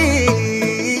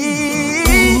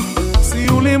 Si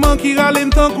ou les mains qui râlent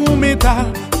tant qu'on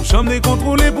métal, ou chambre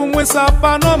décontrôlée pour moi ça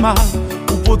pas normal.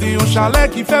 Ou poter un chalet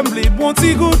qui fait m'blé bon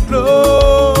petit goût de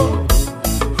l'eau.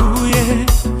 Oh yeah.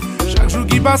 Chaque jour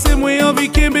qui passe moi envie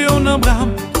qu'aimer on en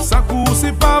blâme. Ça court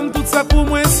c'est pas tout ça pour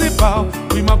moi c'est pas.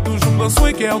 Oui m'a toujours dans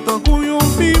soin qu'elle tant qu'on yon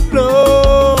biblo.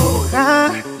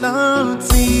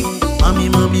 Ralenti.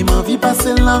 Mami, m'envie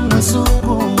passer langue sous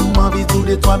m'envie tous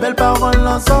les 3 belles paroles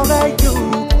dans son oreille.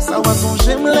 Ça va son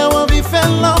j'aime là envie faire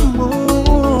l'amour.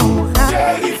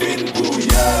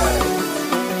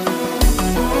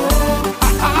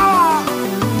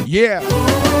 Yeah.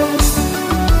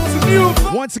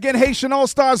 Once again, Haitian All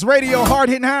Stars Radio, Hard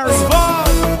Hitting Harry.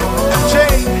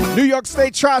 New York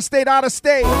State, Tri-State, out of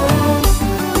state.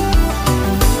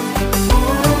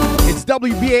 It's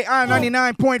WBAI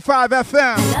 99.5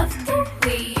 FM. Love the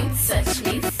way you touch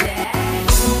me, sad.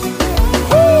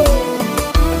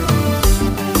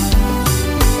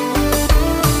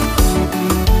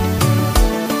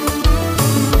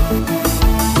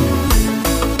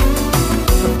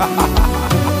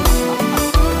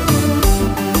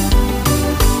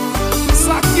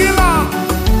 Sakila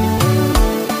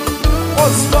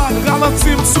Osman,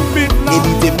 ralentir sous beat là.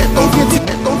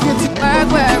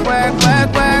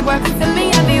 Work. You see me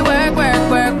happy,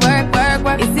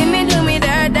 work. You see me do me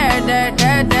dirt.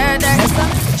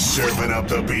 Serving up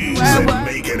the beats and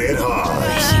making it hard.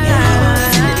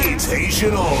 It's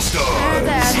Haitian All Stars.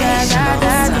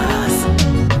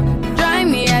 Drive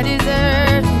me a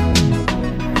dessert.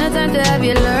 No time to have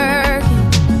you lurking.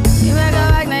 You make a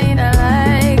like, now you don't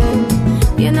like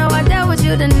it. You know I dealt with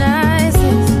you the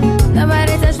nicest.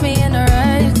 Nobody touched me in the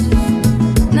righteous.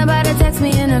 Nobody text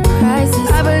me in a crisis.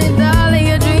 I believed all of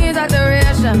your dreams are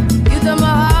duration. You took my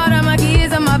heart, and my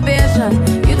keys, and my patience.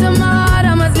 You took my heart,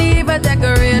 I must leave a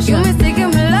decoration. You mistaken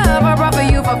me love, I brought for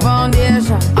you for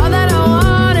foundation. All that I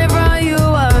wanted from you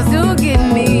was to give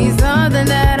me some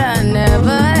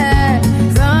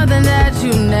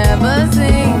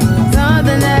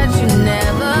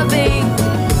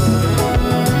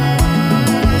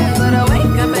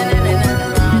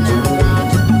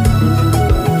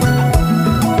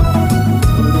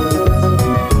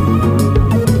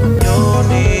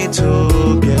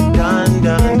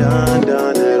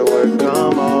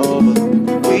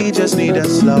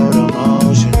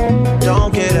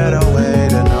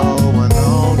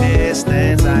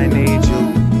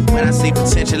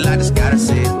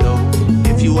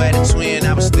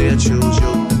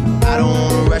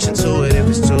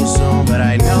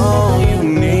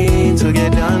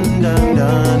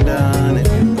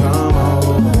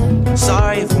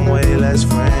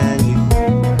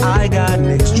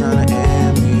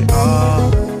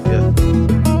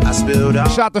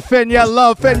Shout to Fenya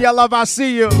Love. Fenya Love, I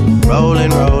see you. Rolling.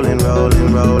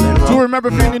 Do remember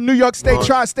if you're in the New York State,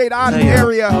 tri-state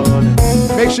area,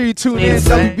 make sure you tune in.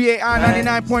 WBAI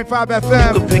 99.5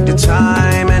 FM. Pick the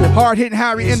time and Hard Hitting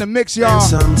Harry in the mix, y'all.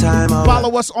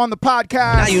 Follow us on the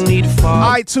podcast. Now you need to fall.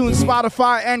 iTunes,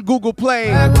 Spotify, and Google Play.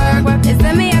 And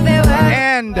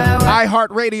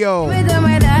iHeartRadio.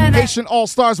 Haitian All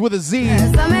Stars with a Z.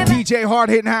 DJ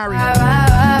Hard Hitting Harry.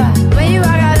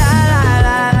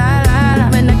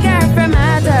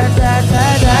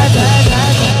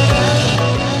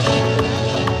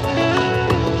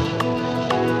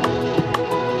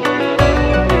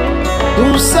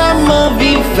 Où ça m'a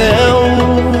viveu,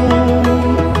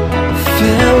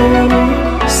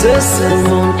 c'est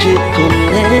seulement que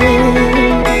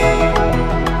connais.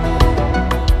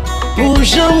 Pour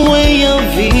jamais en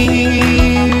vie,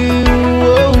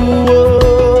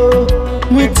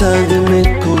 moi t'as de me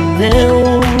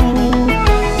connaître,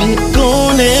 puis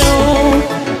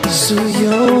connaître,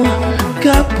 souillon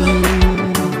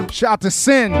capable. Shout out to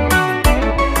Sin.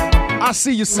 I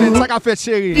see you, Sin. Like I fed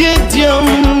Sherry.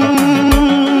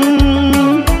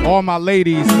 All my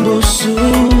ladies.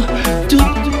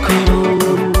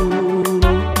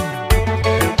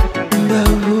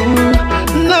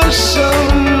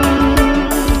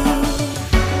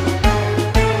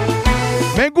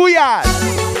 Menguyas.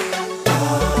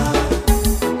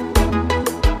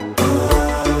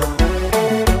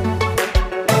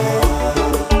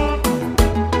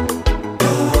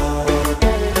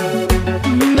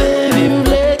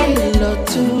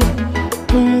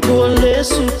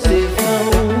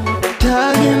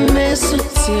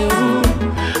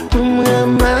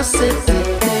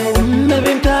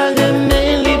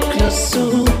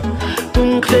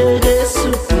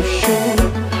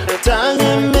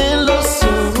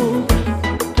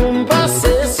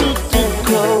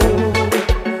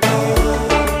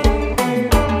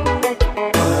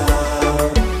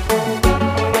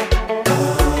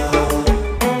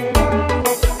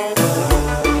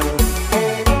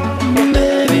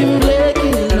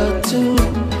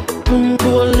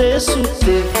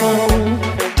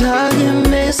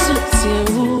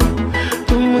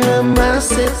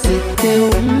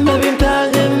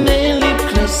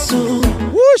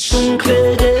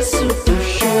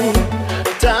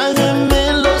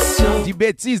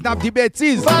 Des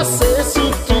bêtises.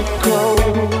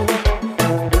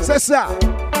 C'est ça.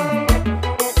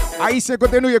 Haïtien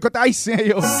côté nous, yo côté haïtien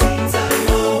yo.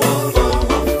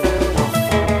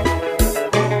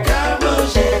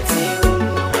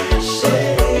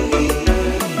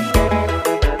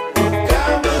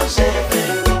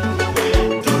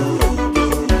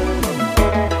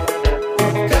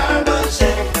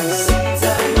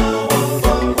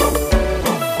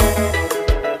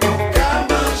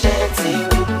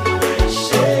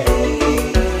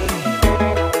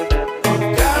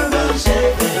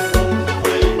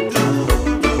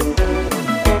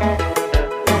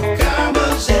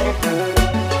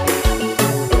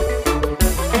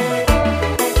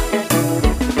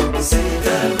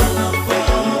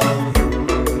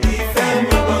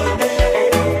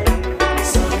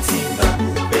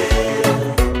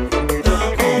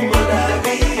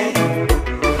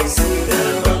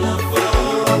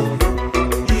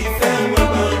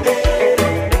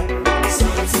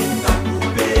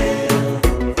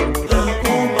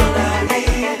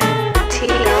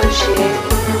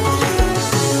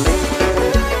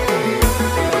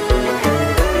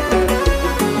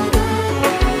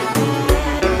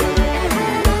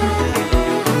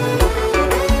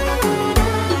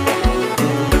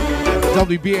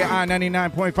 WBAI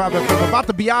 99.5 FM. About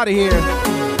to be out of here.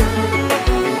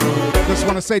 Just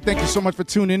want to say thank you so much for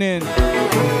tuning in.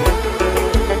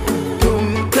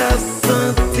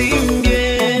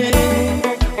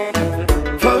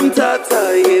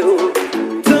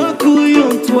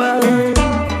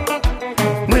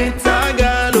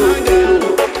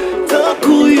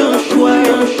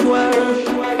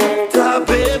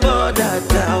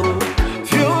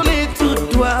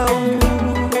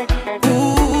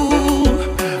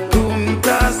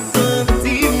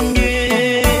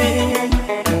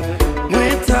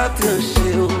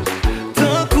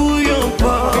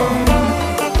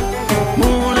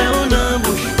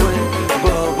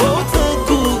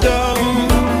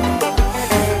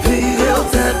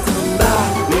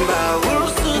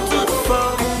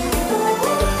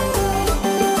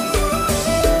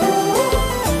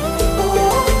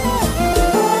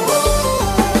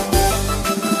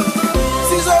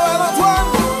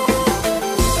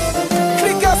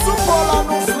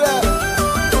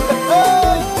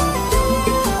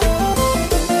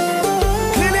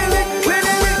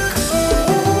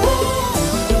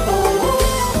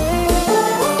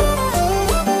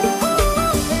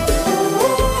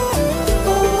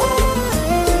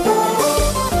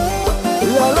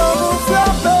 l'on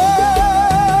frappé,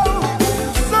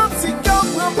 senti qu'on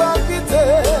prend pas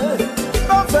quitter,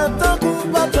 pas fait un coup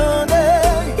bâtonné,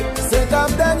 c'est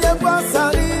comme dernière fois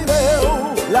s'arriver,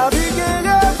 la vie qui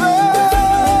rêve.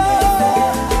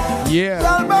 Yeah.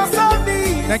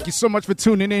 Thank you so much for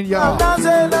tuning in, y'all.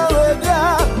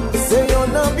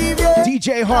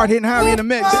 DJ Hard Hitting Harry in the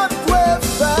mix.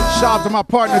 Shout out to my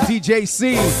partner DJ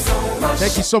C.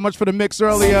 Thank you so much for the mix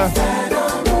earlier.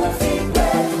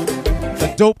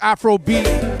 The dope Afro beat.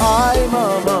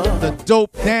 The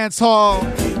dope dance hall.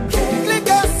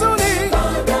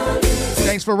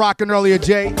 Thanks for rocking earlier,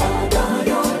 Jay.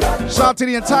 Shout out to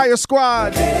the entire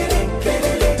squad.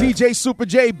 DJ Super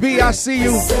JB, I see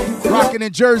you. Rocking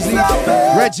in Jersey.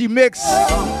 Reggie Mix.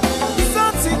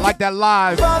 I like that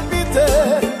live.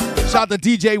 Shout out to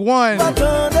DJ One.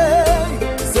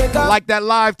 I like that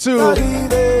live too.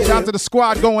 Shout out to the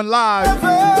squad going live.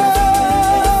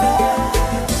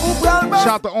 Shout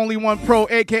out to Only One Pro,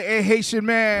 aka Haitian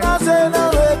Man.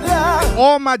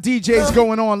 All my DJs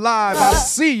going on live. I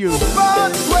see you.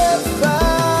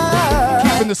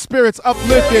 Keeping the spirits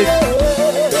uplifted.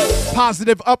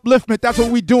 Positive upliftment. That's what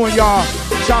we doing, y'all.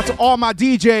 Shout out to all my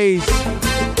DJs.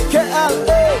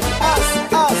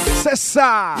 C'est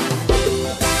ça.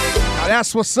 Now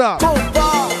that's what's up.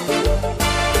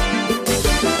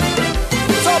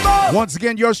 Once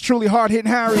again, yours truly, Hard Hitting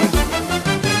Harry.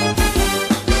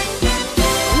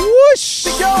 Whoosh!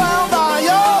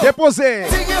 Déposé.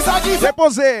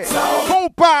 Déposé.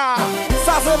 Compa.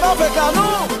 Ça c'est bon, fait qu'à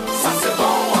nous. Ça c'est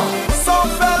bon. Sans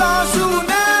faire la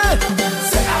journée.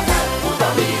 C'est avec pour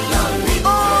dormir la nuit.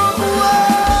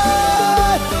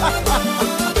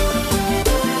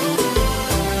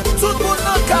 Tout le monde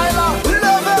dans le caille là.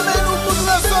 Levez-nous pour nous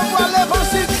recevoir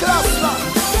l'évangile classe là.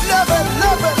 Levez,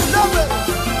 levez, levez.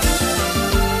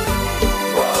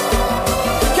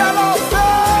 Quel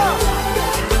enfer!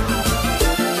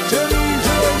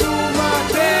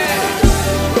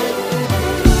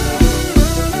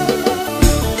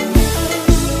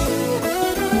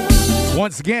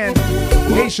 Once again,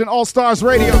 Haitian All Stars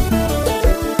Radio.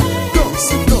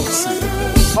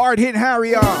 Hard Hitting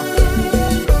Harry.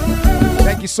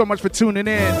 Thank you so much for tuning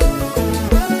in.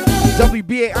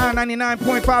 WBAI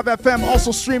 99.5 FM,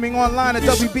 also streaming online at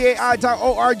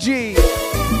WBAI.org.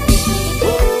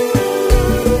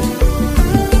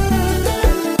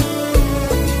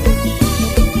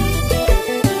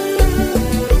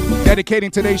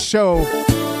 Dedicating today's show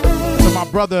to my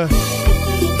brother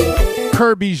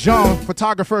Kirby Jean,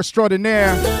 photographer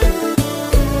extraordinaire.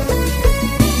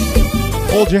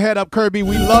 Hold your head up, Kirby.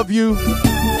 We love you.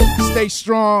 Stay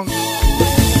strong.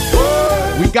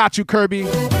 We got you, Kirby.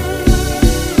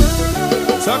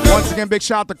 Once again, big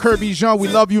shout out to Kirby Jean. We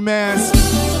love you, man.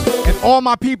 And all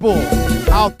my people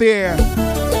out there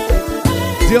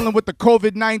dealing with the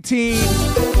COVID-19.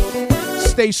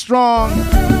 Stay strong.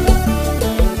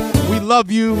 We love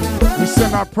you. We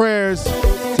send our prayers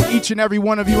to each and every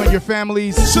one of you and your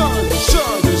families.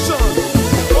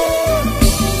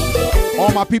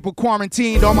 All my people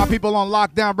quarantined, all my people on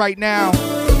lockdown right now.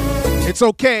 It's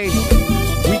okay.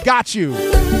 We got you.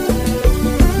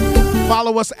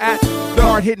 Follow us at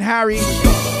Hard Hitting Harry.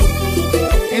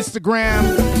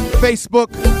 Instagram,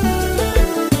 Facebook.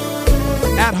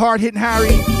 At Hard Hitting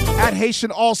Harry. At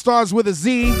Haitian All Stars with a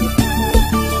Z.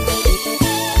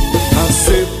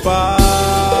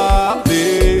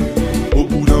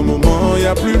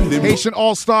 Haitian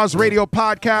All Stars Radio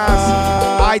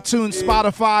Podcast, iTunes,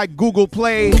 Spotify, Google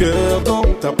Play. And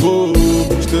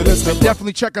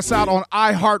definitely check us out on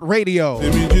iHeartRadio.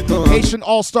 Haitian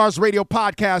All Stars Radio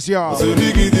Podcast, y'all.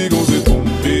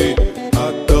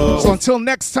 So until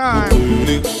next time,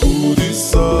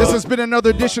 this has been another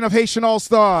edition of Haitian All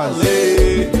Stars.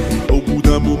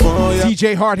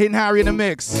 DJ Hard Hitting Harry in the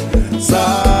mix.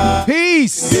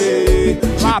 Peace.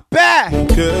 La paix.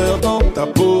 Cœur dans ta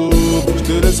peau, je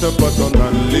te laisserai pas t'en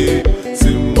aller.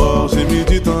 C'est mort, j'ai mis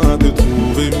du temps à te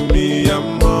trouver. Mis à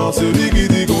mort, celui qui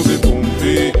dit qu'on s'est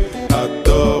trompé. À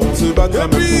tort, on se battra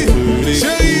même pour brûler.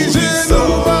 Chérie, j'ai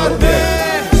nos batailles.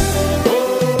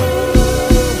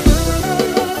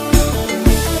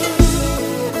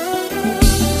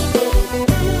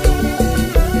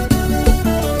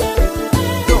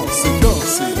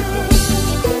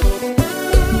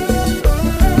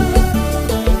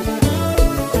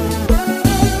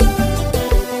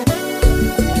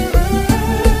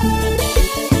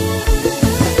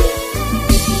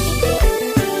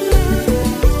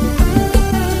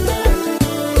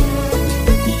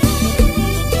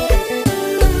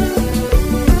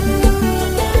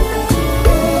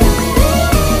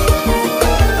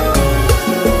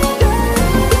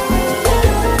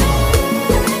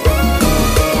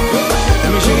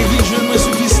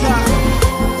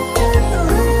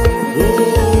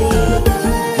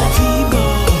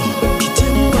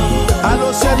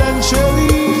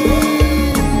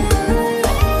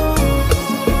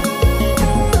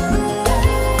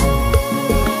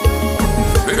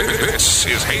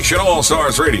 Haitian All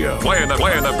Stars Radio, playing the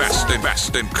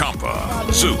best in compa,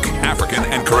 Zouk, African,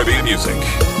 and Caribbean music.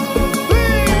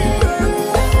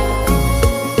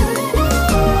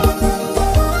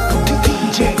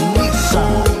 DJ Nissa.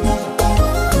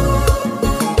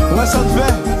 Comment ça te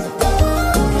fait?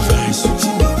 Vai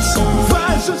Sutinitsa.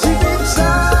 Vai Sutinitsa.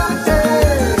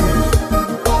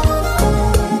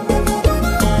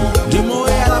 De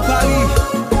Montréal à Paris.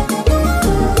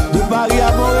 De Paris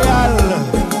à Montréal.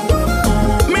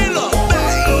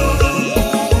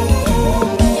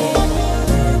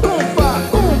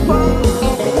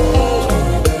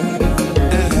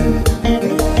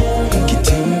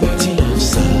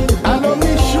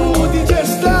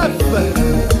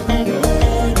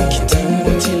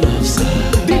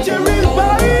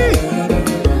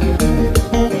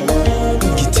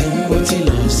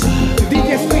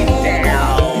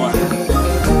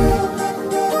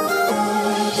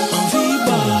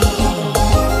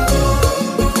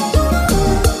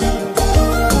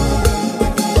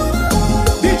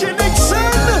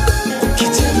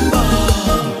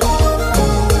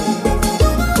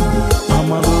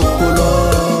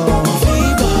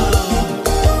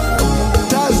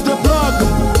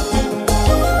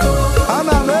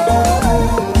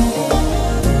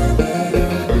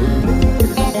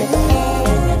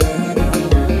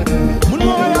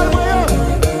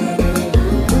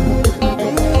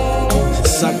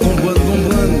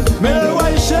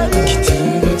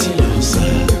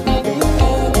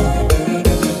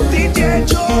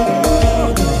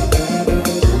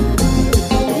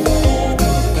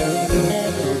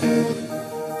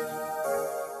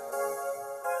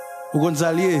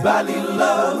 Gonzalier, Bali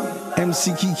Love,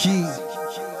 MC Kiki,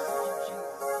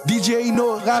 DJ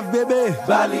Ino, Raf Bébé,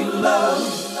 Bali Love,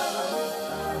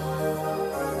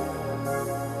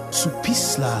 sous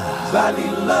Pisla, Bali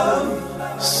Love,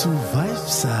 sous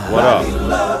Vibes. What up?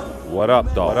 What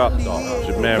up, dog? It's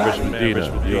your man, Rich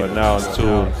Medina. You are now in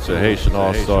tune to Haitian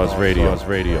All Stars Radio.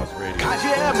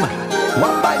 KGM,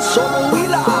 one by Solo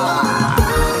Wheeler.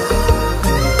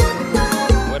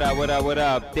 What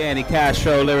up? Danny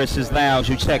Castro, Lyricist Lounge.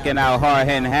 You checking out Hard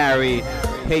Hitting Harry,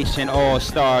 Haitian All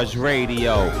Stars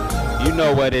Radio. You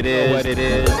know what it is.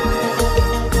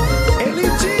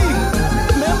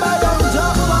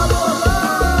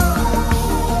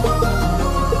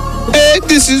 Hey,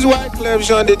 this is Wyclef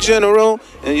Jean the General,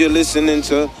 and you're listening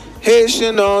to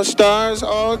Haitian All Stars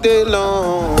all day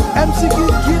long. MC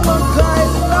Kiki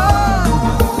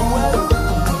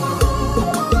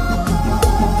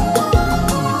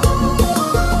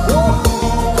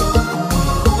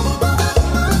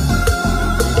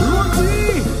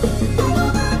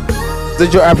This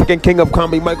is your African king of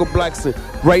comedy, Michael Blackson.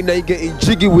 Right now you're getting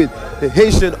jiggy with the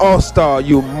Haitian All-Star,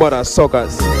 you mother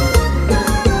suckers.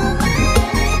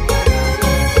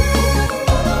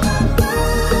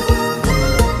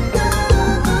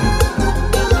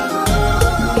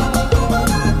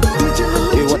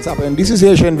 Hey, what's up? And this is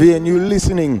Haitian V, and you're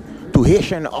listening to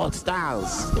Haitian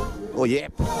All-Stars. Oh,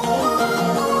 yep.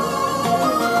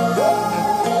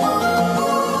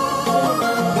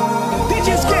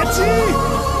 DJ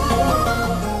Sketchy.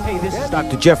 This is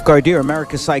Dr. Jeff Gardier,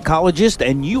 American psychologist,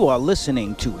 and you are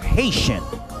listening to Haitian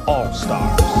All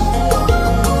Stars.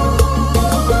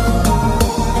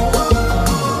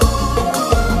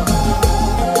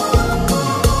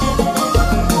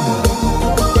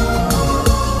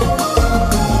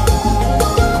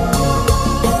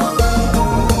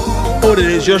 What it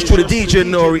is, yours truly, DJ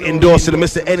Nori, endorsing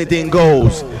Mr. Anything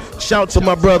Goes. Shout to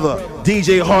my brother,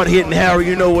 DJ Hard Hitting Harry,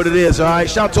 you know what it is, alright?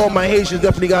 Shout to all my Haitians,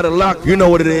 definitely got it locked. You know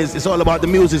what it is. It's all about the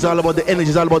music, it's all about the energy,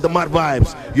 it's all about the mad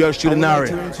vibes. Yours truly, Nari.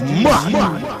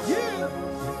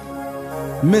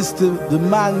 Mr. the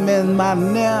man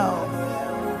now.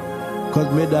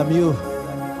 Cause mesdames you.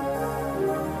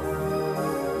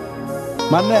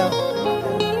 Manel.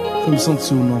 Je me sens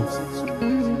sous non.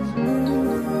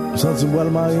 Je me sens boire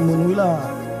le mari mon là.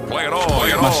 Playing all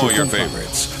your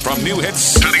favorites. From new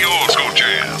hits to the old school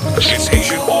jam. It's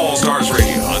Haitian All Stars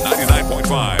Radio on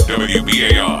 99.5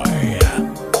 WBAI.